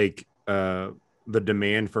like the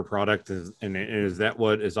demand for product, and is that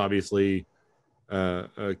what is obviously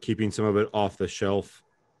keeping some of it off the shelf,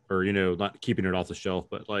 or, you know, not keeping it off the shelf,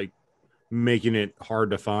 but like making it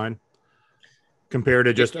hard to find compared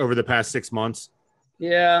to just over the past 6 months?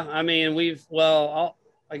 Yeah, I mean,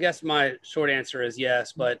 I guess my short answer is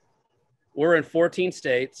yes, but we're in 14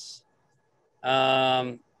 states.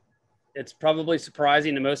 It's probably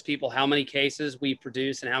surprising to most people how many cases we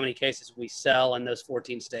produce and how many cases we sell in those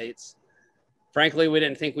 14 states. Frankly, we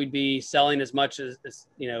didn't think we'd be selling as much as,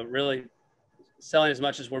 you know, really selling as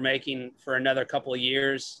much as we're making for another couple of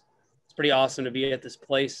years. It's pretty awesome to be at this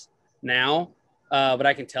place now. But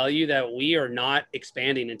I can tell you that we are not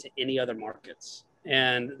expanding into any other markets.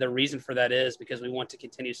 And the reason for that is because we want to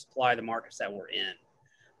continue to supply the markets that we're in.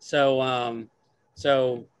 So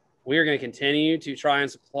we are going to continue to try and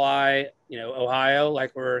supply, you know, Ohio,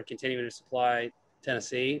 like we're continuing to supply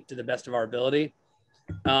Tennessee to the best of our ability.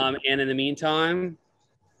 And in the meantime,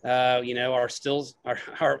 you know, our stills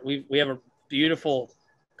we have a beautiful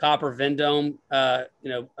copper Vendome,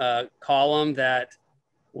 column that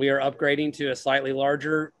we are upgrading to a slightly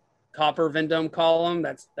larger copper Vendome column.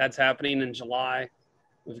 That's happening in July.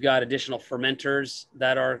 We've got additional fermenters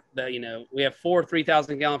that you know, we have 4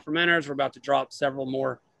 3,000 gallon fermenters. We're about to drop several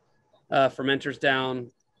more fermenters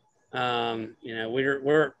down. You know,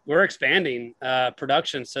 we're expanding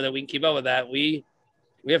production so that we can keep up with that. We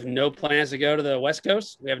have no plans to go to the West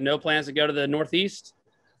Coast. We have no plans to go to the Northeast.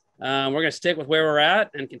 We're going to stick with where we're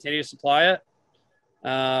at and continue to supply it.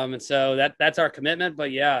 And so that's our commitment.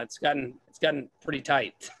 But yeah, it's gotten pretty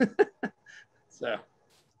tight. So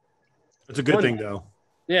it's a good thing, though.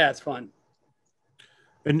 Yeah, it's fun.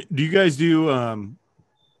 And do you guys do?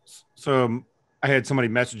 So I had somebody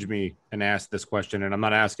message me and ask this question, and I'm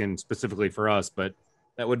not asking specifically for us, but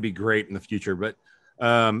that would be great in the future. But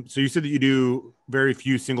so you said that you do very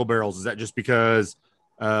few single barrels. Is that just because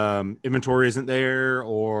inventory isn't there,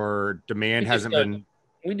 or demand hasn't been?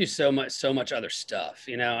 We do so much other stuff,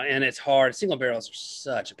 you know, and it's hard. Single barrels are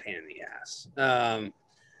such a pain in the ass.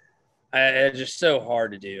 It's just so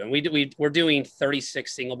hard to do. And we're doing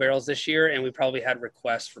 36 single barrels this year, and we probably had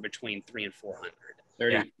requests for between 300 and 400.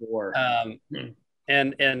 34.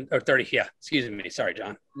 Or 30. Yeah. Excuse me. Sorry,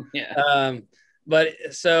 John. Yeah. But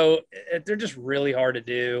so they're just really hard to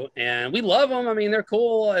do, and we love them. I mean, they're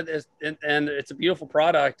cool, and it's a beautiful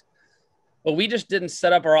product. But we just didn't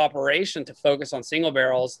set up our operation to focus on single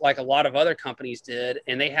barrels like a lot of other companies did,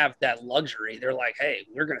 and they have that luxury. They're like, "Hey,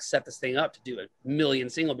 we're going to set this thing up to do 1 million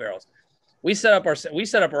single barrels." We set up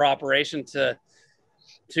our operation to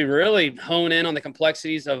really hone in on the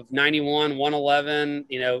complexities of 91, 111,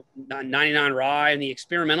 you know, 99 rye, and the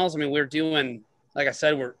experimentals. I mean, we're doing, like I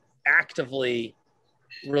said, we're actively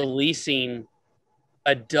releasing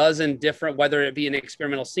a dozen different, whether it be an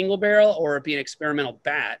experimental single barrel or it be an experimental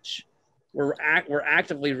batch. We're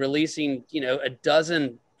actively releasing, you know, a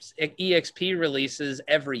dozen EXP releases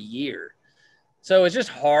every year. So it's just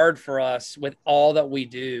hard for us with all that we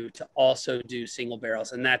do to also do single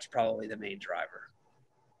barrels. And that's probably the main driver.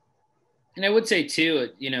 And I would say too,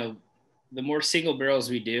 the more single barrels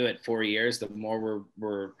we do at 4 years, the more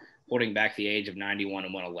we're holding back the age of 91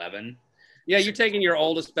 and 111. Yeah, you're taking your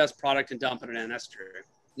oldest, best product and dumping it in. That's true.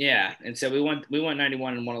 Yeah, and so we want 91 and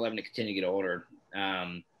 111 to continue to get older.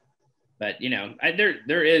 But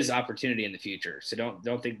there is opportunity in the future, so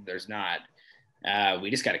don't think there's not. We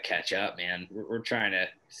just got to catch up, man. We're trying to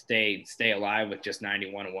stay alive with just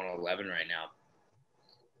 91 and 111 right now.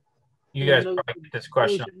 You guys probably get this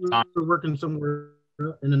question all the time. You were working somewhere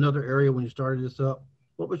in another area when you started this up.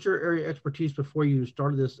 What was your area expertise before you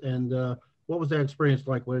started this, and what was that experience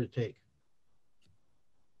like? What did it take?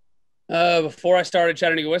 Before I started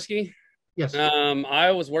Chattanooga Whiskey, yes,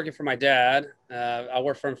 I was working for my dad. I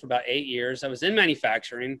worked for him for about 8 years. I was in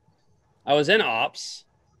manufacturing. I was in ops.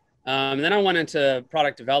 And then I went into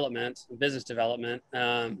product development, business development.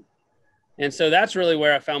 And so that's really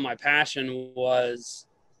where I found my passion, was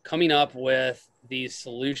coming up with these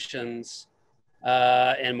solutions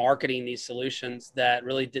and marketing these solutions that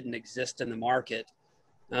really didn't exist in the market.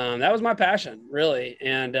 That was my passion, really.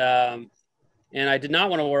 And I did not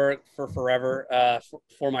want to work for forever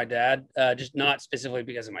for my dad, just not specifically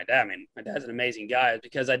because of my dad. I mean, my dad's an amazing guy. It's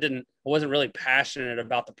because I wasn't really passionate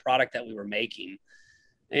about the product that we were making.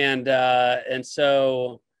 And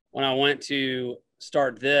so when I went to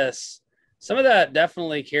start this, some of that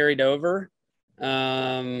definitely carried over.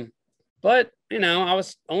 But I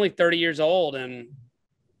was only 30 years old, and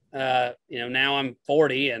now I'm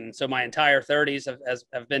 40. And so my entire 30s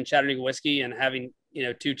have been Chattanooga Whiskey and having,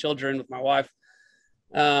 2 children with my wife.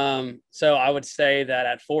 So I would say that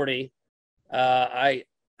at 40, I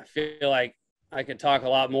feel like I could talk a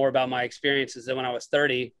lot more about my experiences than when I was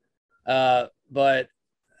 30. But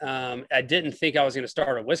I didn't think I was going to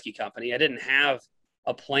start a whiskey company. I didn't have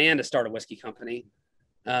a plan to start a whiskey company.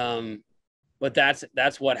 But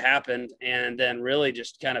that's what happened. And then really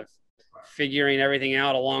just kind of figuring everything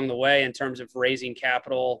out along the way in terms of raising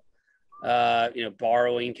capital,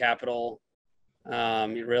 borrowing capital,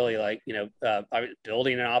 really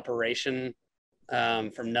building an operation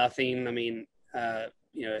from nothing. I mean,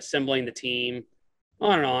 assembling the team,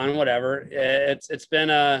 on and on, whatever. It's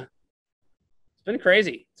been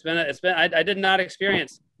crazy. I did not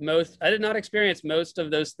experience most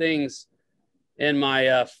of those things in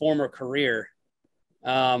my former career.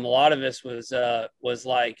 A lot of this was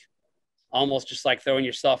like almost just like throwing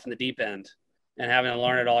yourself in the deep end and having to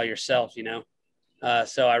learn it all yourself,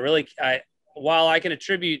 So while I can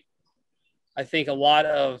attribute, I think, a lot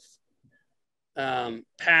of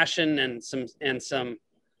passion and some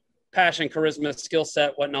passion, charisma, skill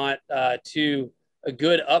set, whatnot, to a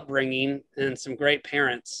good upbringing and some great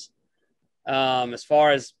parents, as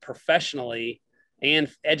far as professionally and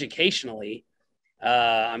educationally.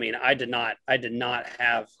 I did not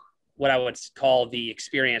have what I would call the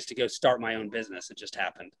experience to go start my own business. It just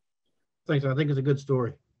happened. Thanks. I think it's a good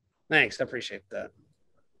story. Thanks. I appreciate that.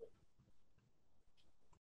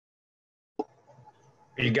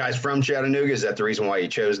 Are you guys from Chattanooga? Is that the reason why you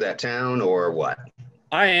chose that town, or what?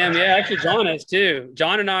 I am. Yeah, actually, Jon is too.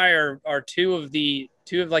 Jon and I are two of the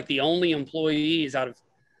only employees out of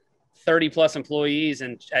 30 plus employees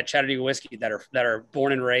at Chattanooga Whiskey that are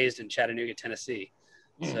born and raised in Chattanooga, Tennessee.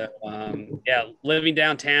 So living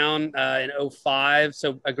downtown in 2005.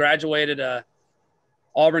 So I graduated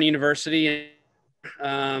Auburn University,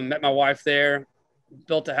 met my wife there,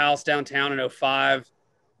 built a house downtown in 2005.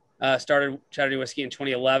 Started Chattanooga Whiskey in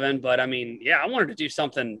 2011. But I wanted to do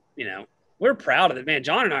something, we're proud of it, man.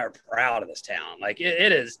 Jon and I are proud of this town. Like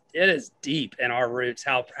it is deep in our roots,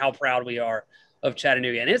 how proud we are of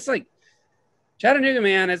Chattanooga. And it's like Chattanooga,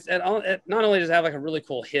 man, it not only does it have like a really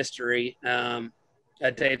cool history,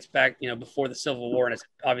 that dates back, before the Civil War. And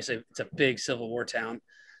it's a big Civil War town.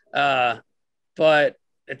 But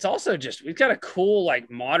it's also we've got a cool, like,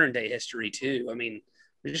 modern day history too. I mean,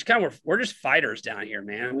 we're just fighters down here,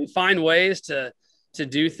 man. We find ways to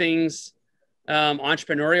do things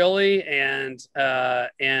entrepreneurially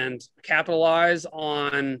and capitalize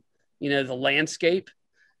on the landscape,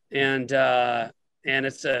 and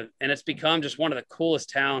it's become just one of the coolest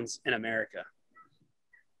towns in America.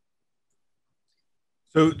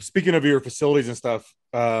 So speaking of your facilities and stuff,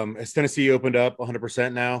 has Tennessee opened up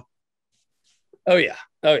 100% now? Oh yeah.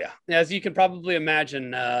 As you can probably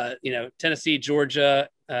imagine, Tennessee, Georgia,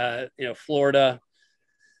 Florida,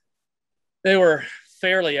 they were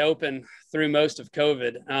fairly open through most of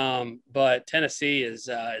COVID. But Tennessee is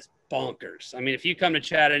bonkers. I mean, if you come to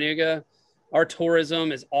Chattanooga, our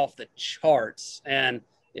tourism is off the charts. And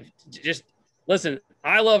if just listen,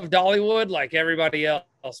 I love Dollywood like everybody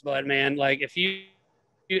else, but man, like if you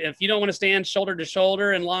don't want to stand shoulder to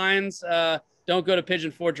shoulder in lines, don't go to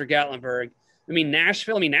Pigeon Forge or Gatlinburg.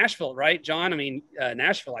 Nashville, right, John?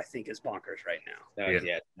 Nashville, I think, is bonkers right now.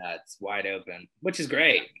 Yeah, it's wide open, which is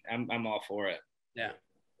great. I'm all for it. Yeah.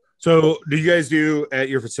 So, do you guys do at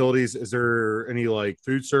your facilities? Is there any like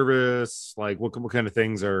food service? Like, what kind of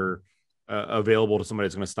things are available to somebody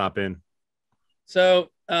that's going to stop in? So,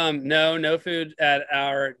 no food at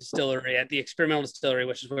our distillery, at the experimental distillery,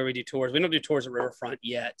 which is where we do tours. We don't do tours at Riverfront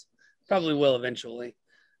yet. Probably will eventually.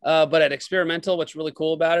 But at experimental, what's really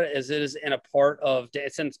cool about it is in a part of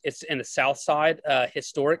it's in the South Side, the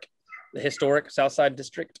historic South Side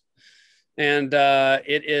district, and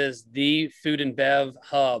it is the food and bev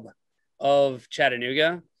hub of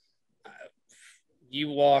Chattanooga. You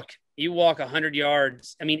walk 100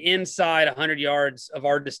 yards. Inside 100 yards of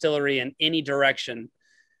our distillery in any direction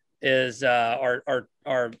is we're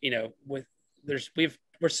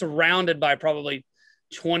surrounded by probably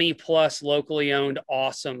 20 plus locally owned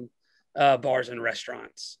awesome bars and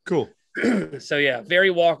restaurants. Cool. So yeah, very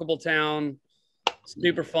walkable town,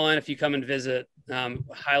 super fun if you come and visit.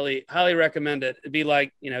 Highly recommend it. It'd be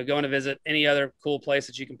like going to visit any other cool place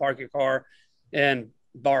that you can park your car and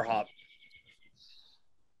bar hop.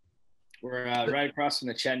 We're right across from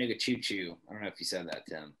the Chattanooga Choo Choo. I don't know if you said that,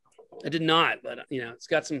 Tim. I did not, but it's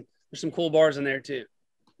got there's some cool bars in there too.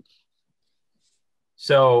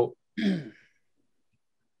 So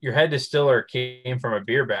your head distiller came from a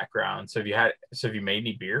beer background. So have you made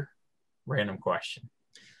any beer? Random question.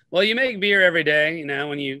 Well, you make beer every day,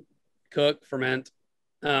 when you cook, ferment.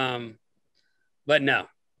 But no,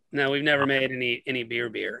 we've never made any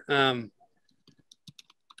beer. Grant,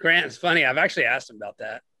 it's funny. I've actually asked him about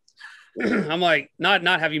that. I'm like, not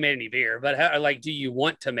have you made any beer, but do you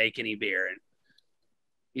want to make any beer? And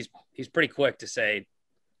he's pretty quick to say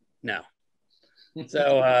no.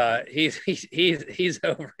 So he's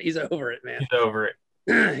over it, man. He's over it.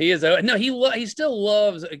 He is. No, he still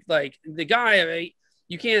loves, like, the guy.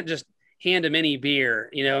 You can't just hand him any beer.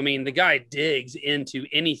 The guy digs into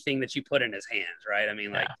anything that you put in his hands, right?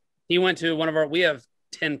 Like, he went to we have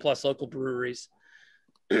 10 plus local breweries.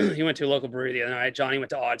 He went to a local brewery the other night. Johnny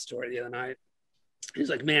went to Odd Story the other night. He's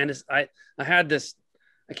like, man, I had this,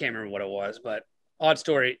 I can't remember what it was, but Odd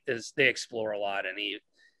Story they explore a lot. And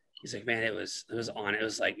he's like, man, it was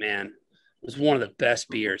like, man, it was one of the best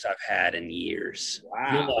beers I've had in years.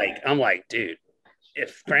 Wow. I'm like, dude,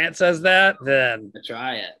 if Grant says that, then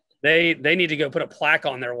try it. They need to go put a plaque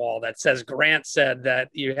on their wall that says Grant said that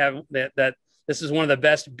you have that this is one of the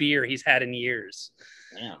best beer he's had in years.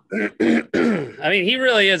 Yeah. He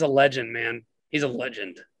really is a legend, man. He's a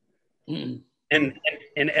legend. Mm.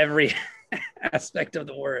 In every aspect of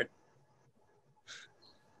the word.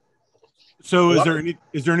 So is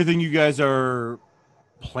there anything you guys are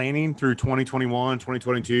planning through 2021,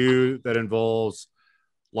 2022 that involves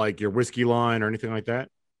like your whiskey line or anything like that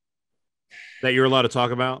you're allowed to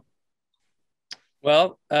talk about?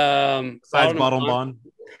 Well, besides Bottle Bond.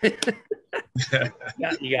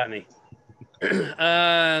 You got me.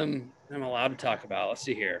 I'm allowed to talk about. Let's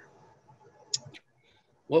see here.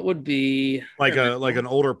 What would be like an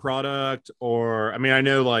older product, or I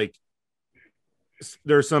know like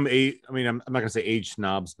there's some I'm not gonna say age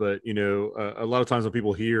snobs, but a lot of times when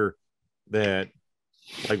people hear that,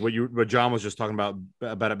 like what John was just talking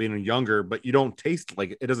about it being younger, but you don't taste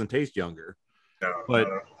like it doesn't taste younger. No, but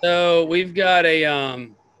so we've got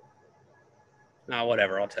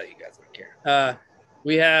whatever. I'll tell you guys. I don't care.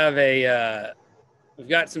 We have we've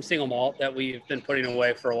got some single malt that we've been putting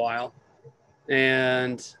away for a while,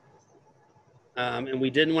 and we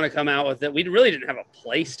didn't want to come out with it. We really didn't have a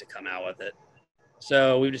place to come out with it,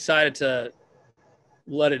 so we decided to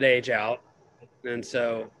let it age out. And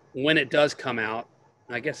so when it does come out,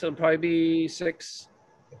 I guess it'll probably be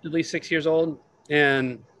at least 6 years old,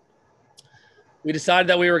 and we decided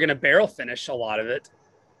that we were going to barrel finish a lot of it.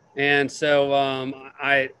 And so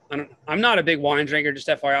I'm not a big wine drinker, just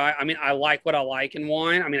FYI. I like what I like in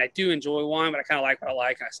wine. I do enjoy wine, but I kind of like what I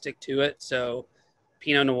like and I stick to it. So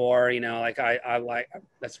Pinot Noir, I like,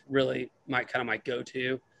 that's really my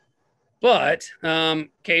go-to. But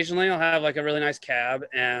occasionally I'll have like a really nice cab.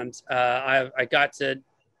 And I got to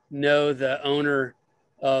know the owner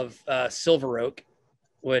of Silver Oak,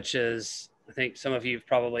 which is, I think some of you have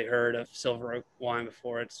probably heard of Silver Oak wine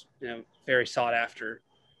before. It's very sought after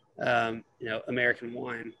American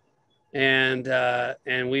wine, and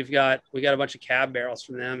we got a bunch of cab barrels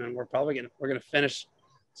from them, and we're gonna finish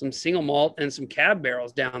some single malt and some cab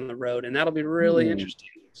barrels down the road, and that'll be really interesting.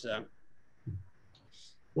 So,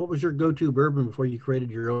 what was your go-to bourbon before you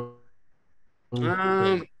created your own?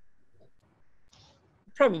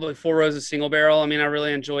 Probably Four Roses single barrel. I mean, I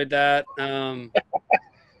really enjoyed that.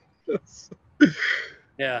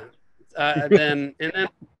 Yeah. And then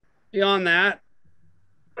beyond that,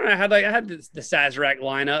 I had the Sazerac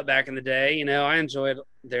lineup back in the day. You know, I enjoyed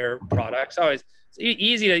their products. Always it's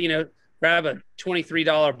easy to grab a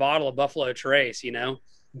 $23 bottle of Buffalo Trace. You know,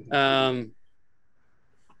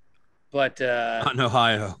 but Not in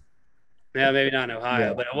Ohio. yeah, maybe not in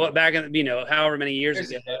Ohio, but back in however many years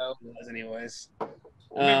ago it was, anyways.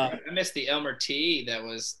 I missed the Elmer T. That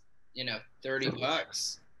was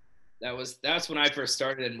 $30. That's when I first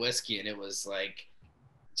started in whiskey, and it was like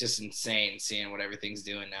just insane seeing what everything's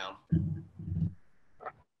doing now.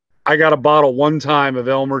 I got a bottle one time of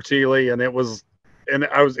Elmer T. Lee, and it was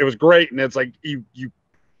great, and it's like you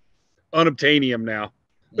unobtainium now.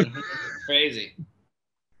 Crazy.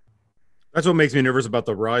 That's what makes me nervous about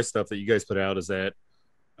the rye stuff that you guys put out, is that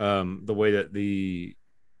the way that the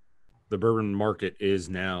bourbon market is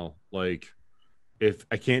now. Like, if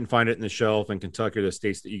I can't find it in the shelf in Kentucky or the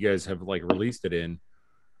states that you guys have like released it in,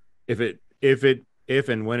 if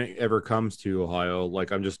and when it ever comes to Ohio, like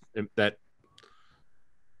that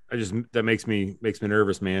makes me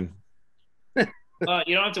nervous, man. Well,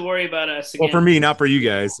 you don't have to worry about us again. Well, for me, not for you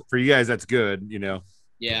guys. For you guys, that's good,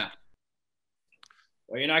 Yeah.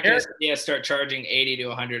 Well, you're not going to start charging $80 to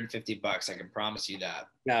 $150. I can promise you that.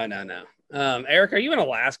 No. Eric, are you in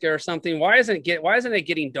Alaska or something? Why isn't it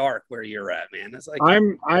getting dark where you're at, man? It's like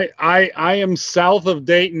I am south of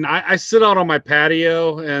Dayton. I sit out on my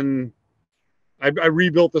patio, and I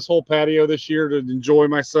rebuilt this whole patio this year to enjoy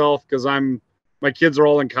myself because my kids are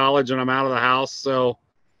all in college and I'm out of the house. So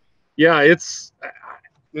yeah, it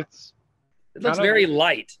looks very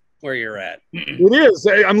light where you're at. It is.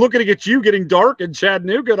 I'm looking at you getting dark in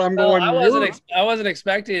Chattanooga. I'm going. I wasn't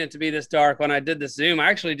expecting it to be this dark when I did the Zoom.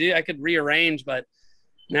 I could rearrange, but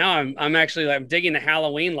now I'm digging the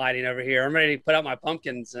Halloween lighting over here. I'm ready to put out my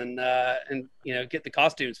pumpkins and get the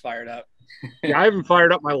costumes fired up. Yeah, I haven't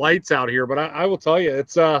fired up my lights out here, but I will tell you,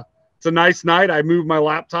 it's a nice night. I moved my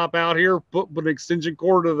laptop out here, put an extension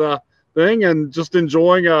cord to the thing, and just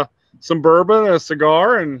enjoying some bourbon, a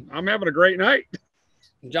cigar, and I'm having a great night.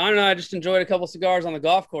 John and I just enjoyed a couple cigars on the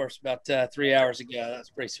golf course about 3 hours ago. That's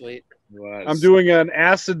pretty sweet. I'm doing an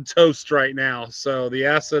acid toast right now. So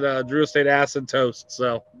the Drew Estate acid toast.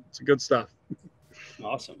 So it's good stuff.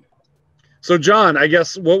 Awesome. So John, I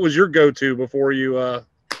guess, what was your go-to before you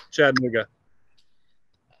Chattanooga?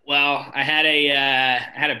 Well, I had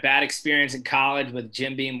a bad experience in college with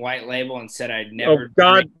Jim Beam White Label and said I'd never. Oh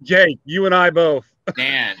God, Jake, you and I both.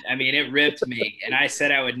 Man, I mean, it ripped me. And I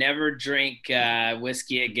said I would never drink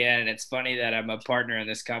whiskey again. And it's funny that I'm a partner in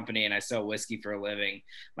this company and I sell whiskey for a living.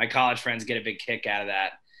 My college friends get a big kick out of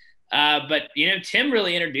that. But, Tim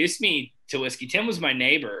really introduced me to whiskey. Tim was my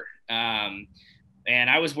neighbor. And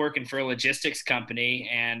I was working for a logistics company,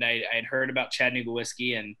 and I'd heard about Chattanooga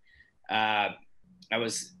whiskey, and I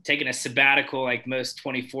was taking a sabbatical like most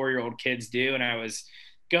 24-year-old kids do. And I was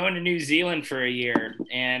going to New Zealand for a year,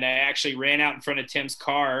 and I actually ran out in front of Tim's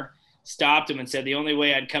car, stopped him, and said the only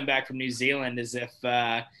way I'd come back from New Zealand is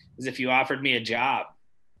if you offered me a job.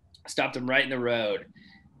 Stopped him right in the road,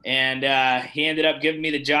 and he ended up giving me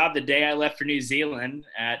the job the day I left for New Zealand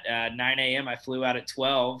at 9 a.m. I flew out at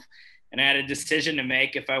 12, and I had a decision to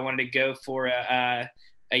make if I wanted to go for a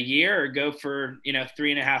year or go for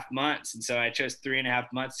 3.5 months, and so I chose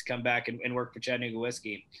 3.5 months to come back and work for Chattanooga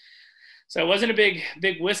Whiskey. So I wasn't a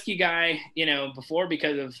big whiskey guy, before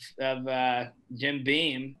because of Jim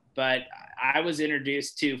Beam, but I was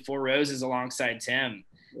introduced to Four Roses alongside Tim,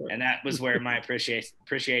 and that was where my appreciation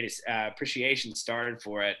started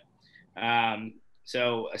for it.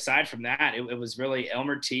 So aside from that, it was really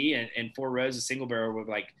Elmer T and Four Roses single barrel were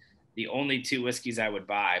like the only two whiskeys I would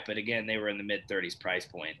buy. But again, they were in the mid-30s price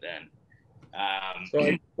point then.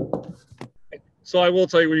 So I will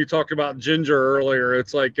tell you, when you talked about ginger earlier,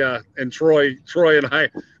 it's like, and Troy and I,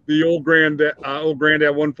 the old granddad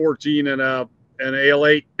 114 and Ale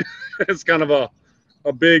 8, it's kind of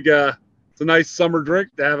a big, it's a nice summer drink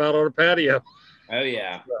to have out on a patio. Oh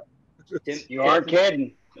yeah. Tim, you aren't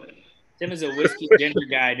kidding. Tim is a whiskey ginger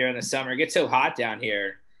guy during the summer. It gets so hot down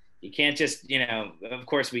here. You can't just, of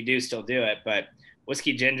course we do still do it, but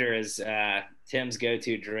whiskey ginger is Tim's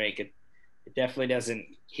go-to drink. It definitely doesn't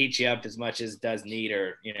heat you up as much as it does neat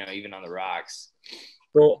or, even on the rocks.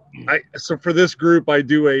 So for this group, I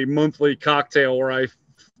do a monthly cocktail where I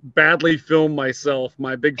badly film myself,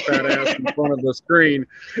 my big fat ass in front of the screen.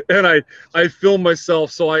 And I film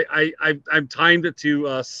myself. So I've timed it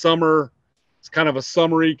to summer. It's kind of a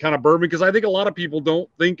summery kind of bourbon, because I think a lot of people don't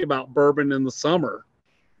think about bourbon in the summer.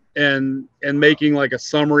 and making like a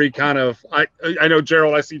summary kind of. I know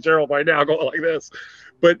Gerald. I see Gerald right now going like this,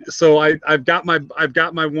 but so I've got my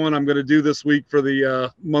one I'm going to do this week for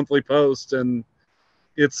the monthly post, and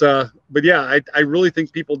it's but yeah, I really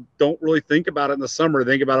think people don't really think about it in the summer.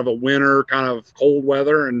 They think about it in winter, kind of cold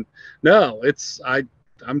weather, and no,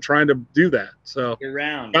 I'm trying to do that. So Year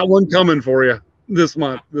round. got one coming for you this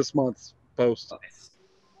month's post.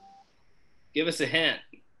 Give us a hint.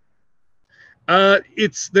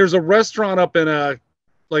 There's a restaurant up in a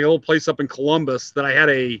little place up in Columbus that I had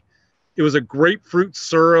it was a grapefruit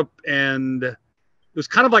syrup, and it was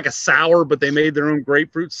kind of like a sour, but they made their own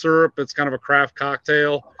grapefruit syrup. It's kind of a craft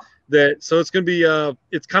cocktail so it's going to be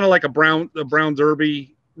it's kind of like a brown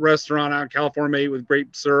derby restaurant out in California made with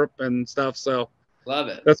grape syrup and stuff. So love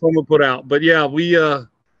it. That's what I'm gonna put out. But yeah, we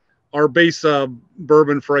our base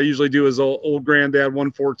bourbon for I usually do is Old Granddad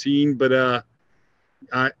 114, but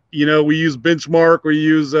we use Benchmark, we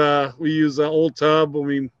use Old Tub. I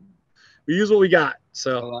mean, we use what we got.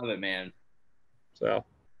 So I love it, man. So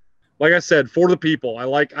like I said, for the people. I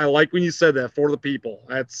like when you said that, for the people.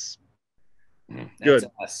 That's good.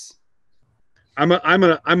 Us. I'm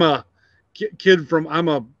a kid from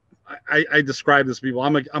I describe this to people.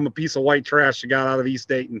 I'm a piece of white trash that got out of East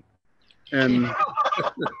Dayton. And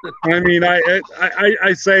I mean,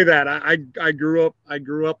 I say that I grew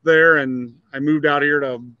up there, and I moved out here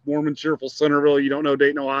to warm and cheerful Centerville. You don't know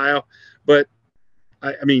Dayton, Ohio, but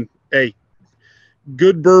I mean, hey,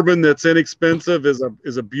 good bourbon that's inexpensive is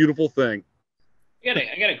a beautiful thing.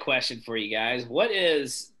 I got a question for you guys. What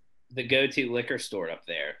is the go-to liquor store up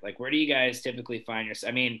there? Like, where do you guys typically find your?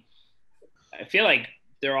 I mean, I feel like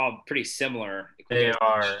they're all pretty similar. They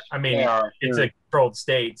are. I mean, it's a controlled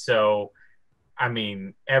state, so I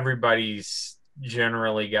mean, everybody's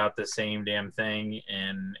generally got the same damn thing,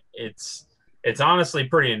 and it's honestly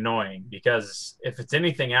pretty annoying because if it's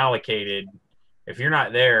anything allocated, if you're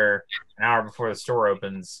not there an hour before the store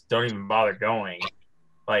opens, don't even bother going.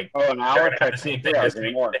 Like, an hour? The same thing this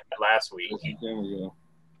week that they had last week.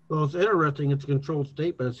 Well, it's interesting. It's a controlled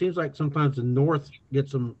state, but it seems like sometimes the North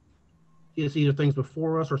gets either things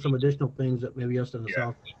before us or some additional things that maybe us in the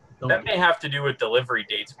South don't. That may have to do with delivery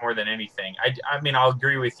dates more than anything. I mean, I'll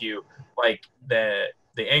agree with you. Like the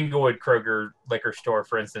Englewood Kroger liquor store,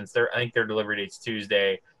 for instance, I think their delivery date's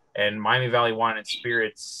Tuesday, and Miami Valley Wine and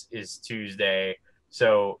Spirits is Tuesday.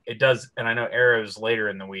 So it does, and I know Arrow's later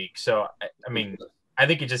in the week. So I mean, I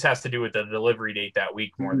think it just has to do with the delivery date that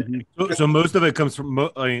week more than anything. So most of it comes from.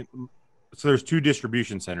 So there's two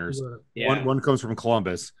distribution centers. Yeah. One comes from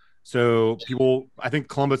Columbus. So I think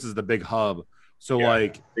Columbus is the big hub. So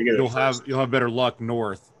you'll have better luck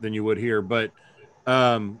north than you would here. But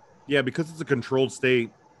because it's a controlled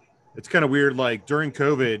state, it's kind of weird. Like during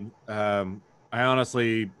COVID, I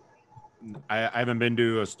honestly I haven't been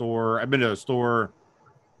to a store. I've been to a store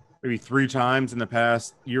maybe 3 times in the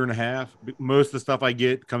past year and a half. Most of the stuff I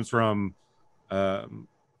get comes from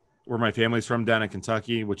where my family's from down in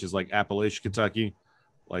Kentucky, which is like Appalachia, Kentucky.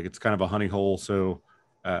 Like it's kind of a honey hole. So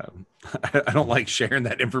I don't like sharing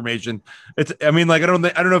that information. I don't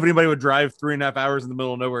know if anybody would drive 3.5 hours in the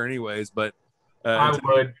middle of nowhere anyways, but I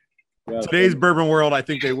would. Today's bourbon world, I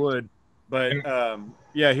think they would. But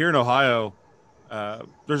here in Ohio,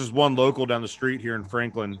 there's just one local down the street here in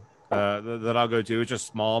Franklin that I'll go to. It's just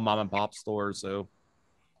small mom and pop store. So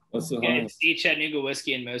you can see Chattanooga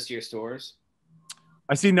whiskey in most of your stores.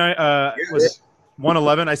 I see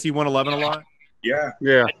 111. I see 111 a lot. Yeah.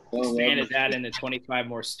 Expanded that into 25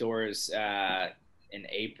 more stores in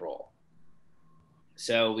April.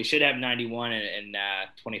 So we should have 91 and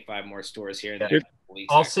 25 more stores here in the next couple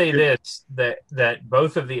weeks. I'll say this, that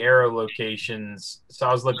both of the Arrow locations, so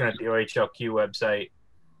I was looking at the OHLQ website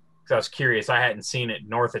because I was curious. I hadn't seen it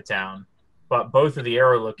north of town, but both of the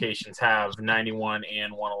Arrow locations have 91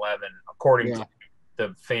 and 111, according to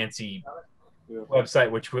the fancy website,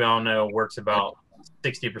 which we all know works about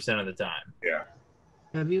 60% of the time. Yeah.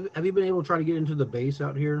 Have you been able to try to get into the base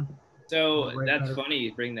out here? So that's funny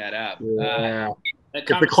you bring that up. Yeah.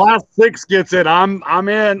 If the Class 6 gets it, I'm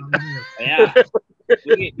in. Yeah.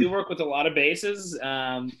 we work with a lot of bases.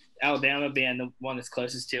 Alabama being the one that's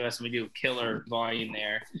closest to us, and we do killer volume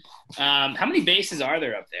there. How many bases are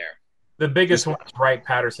there up there? The biggest one is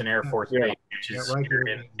Wright-Patterson Air Force Base, which is here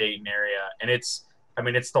in the Dayton area, and it's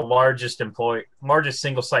the largest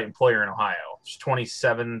single site employer in Ohio. There's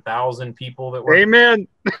 27,000 people that work. Amen.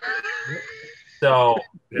 So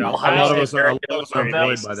a lot of us are employed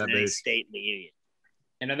by that base. State in the union.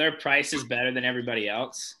 And are their prices better than everybody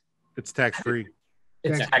else? It's tax free.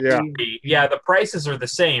 It's tax-free. Yeah, the prices are the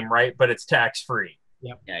same, right? But it's tax-free.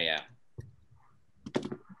 Yeah.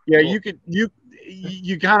 Yeah, you could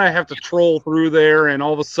you kind of have to troll through there, and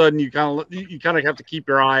all of a sudden you kind of have to keep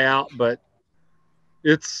your eye out. But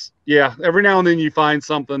it's every now and then you find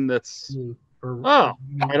something that's I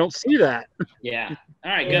don't see that. Yeah.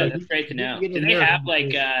 All right, good. That's great to know. Do they have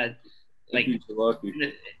like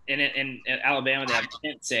in Alabama, they have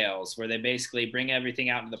tent sales where they basically bring everything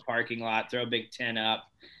out into the parking lot, throw a big tent up,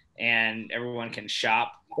 and everyone can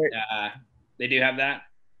shop. They do have that.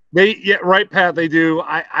 Right, Pat. They do.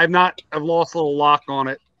 I've lost a little lock on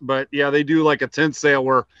it, but they do like a tent sale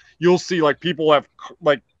where you'll see like people have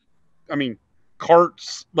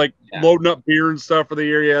carts loading up beer and stuff for the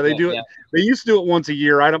area. They do it. They used to do it once a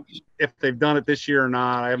year. I don't if they've done it this year or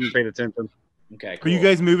not. I haven't paid attention. Okay. Cool. Are you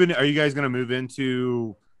guys moving? Are you guys going to move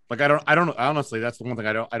into like I don't know. Honestly, that's the one thing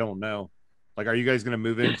I don't know. Like, are you guys going to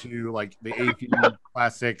move into like the AP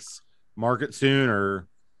Class 6 market soon, or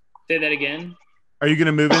say that again? Are you going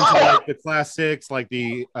to move into like the Class 6, like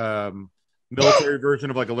the military version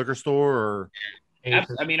of like a liquor store, or?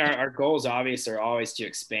 I mean, our goals obviously are always to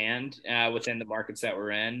expand within the markets that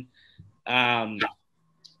we're in.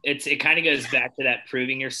 It kind of goes back to that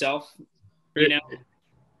proving yourself,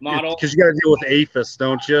 model. Because you got to deal with APHIS,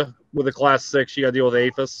 don't you? With a Class 6, you got to deal with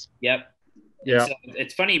APHIS. Yep. Yeah. So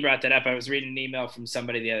it's funny you brought that up. I was reading an email from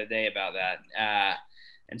somebody the other day about that.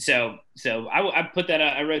 And so I put that.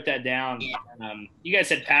 I wrote that down. You guys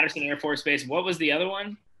said Patterson Air Force Base. What was the other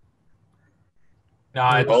one?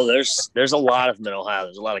 No, there's a lot of them in Ohio.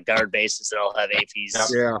 There's a lot of guard bases that all have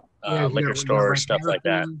APs, liquor stores, stuff like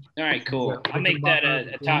that. All right, cool. I'll make that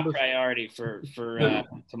a top priority for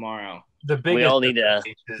tomorrow. We all need to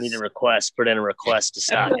request, put in a request to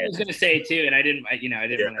stock I was going to say too, and I didn't want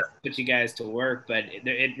to put you guys to work, but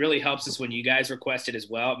it really helps us when you guys request it as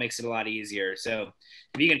well. It makes it a lot easier. So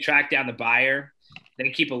if you can track down the buyer,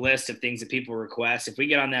 then keep a list of things that people request. If we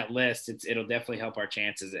get on that list, it'll definitely help our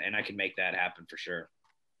chances, and I can make that happen for sure.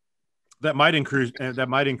 That might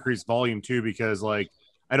increase volume too, because like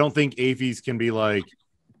I don't think APHIS can be like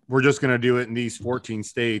we're just going to do it in these 14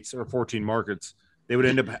 states or 14 markets. They would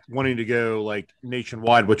end up wanting to go like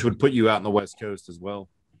nationwide, which would put you out in the West Coast as well.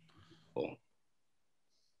 Cool.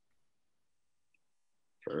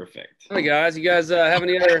 Perfect. All right, guys. You guys have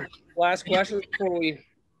any other last questions before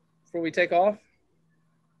we take off?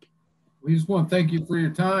 We just want to thank you for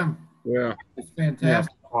your time. Yeah. It's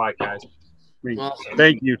fantastic. All right, guys. Awesome.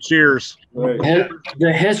 Thank you. Cheers.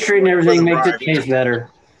 The history and everything makes it taste better.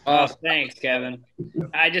 Thanks, Kevin.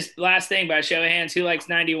 Last thing, by show of hands, who likes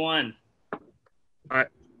 91? All right.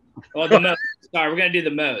 Well, the most. Sorry, we're going to do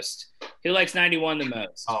the most. Who likes 91 the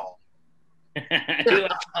most? Oh. I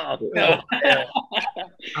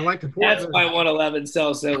like the port. That's why 111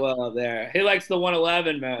 sells so well up there. Who likes the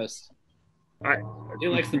 111 most? Who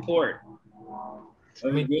likes the port?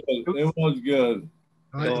 It was good.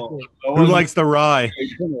 Cool. Who likes the rye? I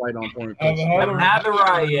haven't had the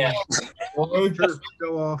rye yet.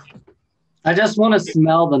 Go off. I just want to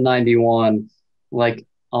smell the 91 like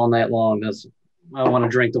all night long. I want to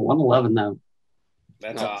drink the 111 now.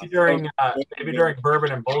 That's awesome. Maybe during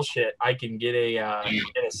bourbon and bullshit, I can get a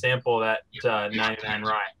sample of that 99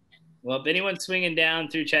 rye. Well, if anyone's swinging down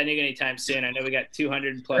through Chattanooga anytime soon, I know we got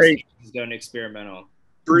 200 plus going to experimental.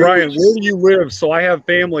 Brian, where do you live? So I have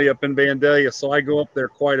family up in Vandalia, so I go up there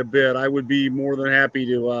quite a bit. I would be more than happy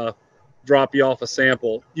to drop you off a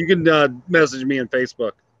sample. You can message me on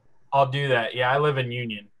Facebook. I'll do that. Yeah, I live in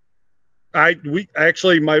Union.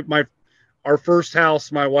 Our first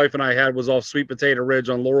house my wife and I had was off Sweet Potato Ridge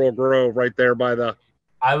on Laurel Grove, right there by the.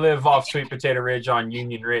 I live off Sweet Potato Ridge on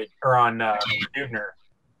Union Ridge or on Newtner.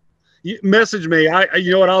 Message me.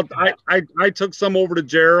 You know what? I took some over to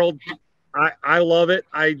Gerald. I love it.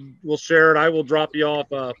 I will share it. I will drop you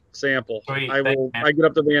off a sample. Sweet. I get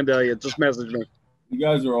up to Vandalia. Just message me. You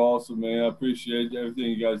guys are awesome, man. I appreciate everything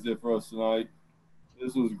you guys did for us tonight.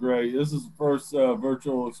 This was great. This is the first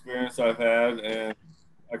virtual experience I've had, and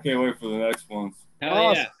I can't wait for the next ones.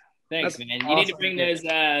 Hell yeah. Thanks, man. You need to bring those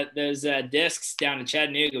discs down to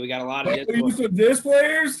Chattanooga. We got a lot of discs. You some disc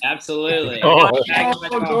players? Absolutely. Call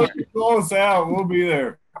us out. We'll be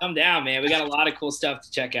there. Come down, man. We got a lot of cool stuff to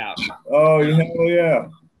check out. Oh, hell yeah.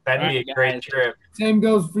 That'd be a great trip. Same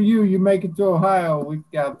goes for you. You make it to Ohio. We've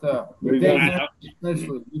got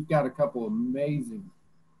especially we've got a couple of amazing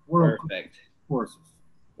perfect courses.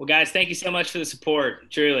 Well, guys, thank you so much for the support.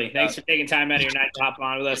 Truly, thanks for taking time out of your night to hop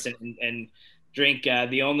on with us and drink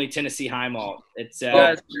the only Tennessee high malt. It's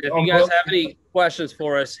if you guys have any questions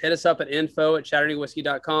for us, hit us up at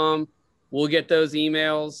info@ChattanoogaWhiskey.com. We'll get those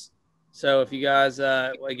emails. So if you guys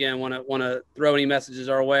again want to throw any messages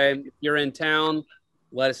our way, if you're in town,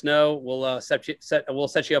 let us know. We'll set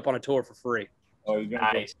you up on a tour for free. Oh, you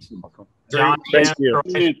Nice. John, thank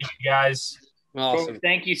you guys. Awesome.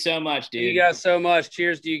 Thank you so much, dude. Thank you guys so much.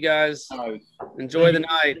 Cheers to you guys. Enjoy the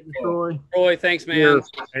night. Troy, thanks, man. Cheers.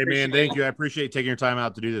 Hey, man, thank you. I appreciate taking your time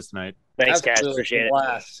out to do this tonight. Thanks, guys. Appreciate it.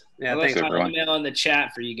 Blast. Yeah, I left thanks, my everyone. email in the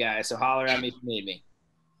chat for you guys, so holler at me if you need me.